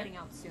a second? Getting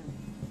out soon.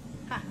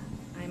 Ha!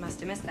 I must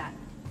have missed that.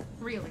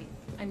 Really?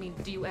 I mean,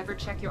 do you ever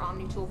check your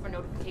Omni tool for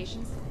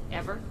notifications?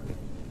 Ever?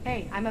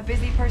 Hey, I'm a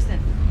busy person.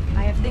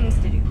 I have things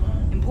to do.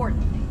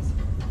 Important things.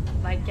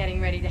 Like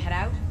getting ready to head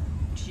out,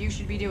 which you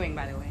should be doing,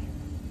 by the way.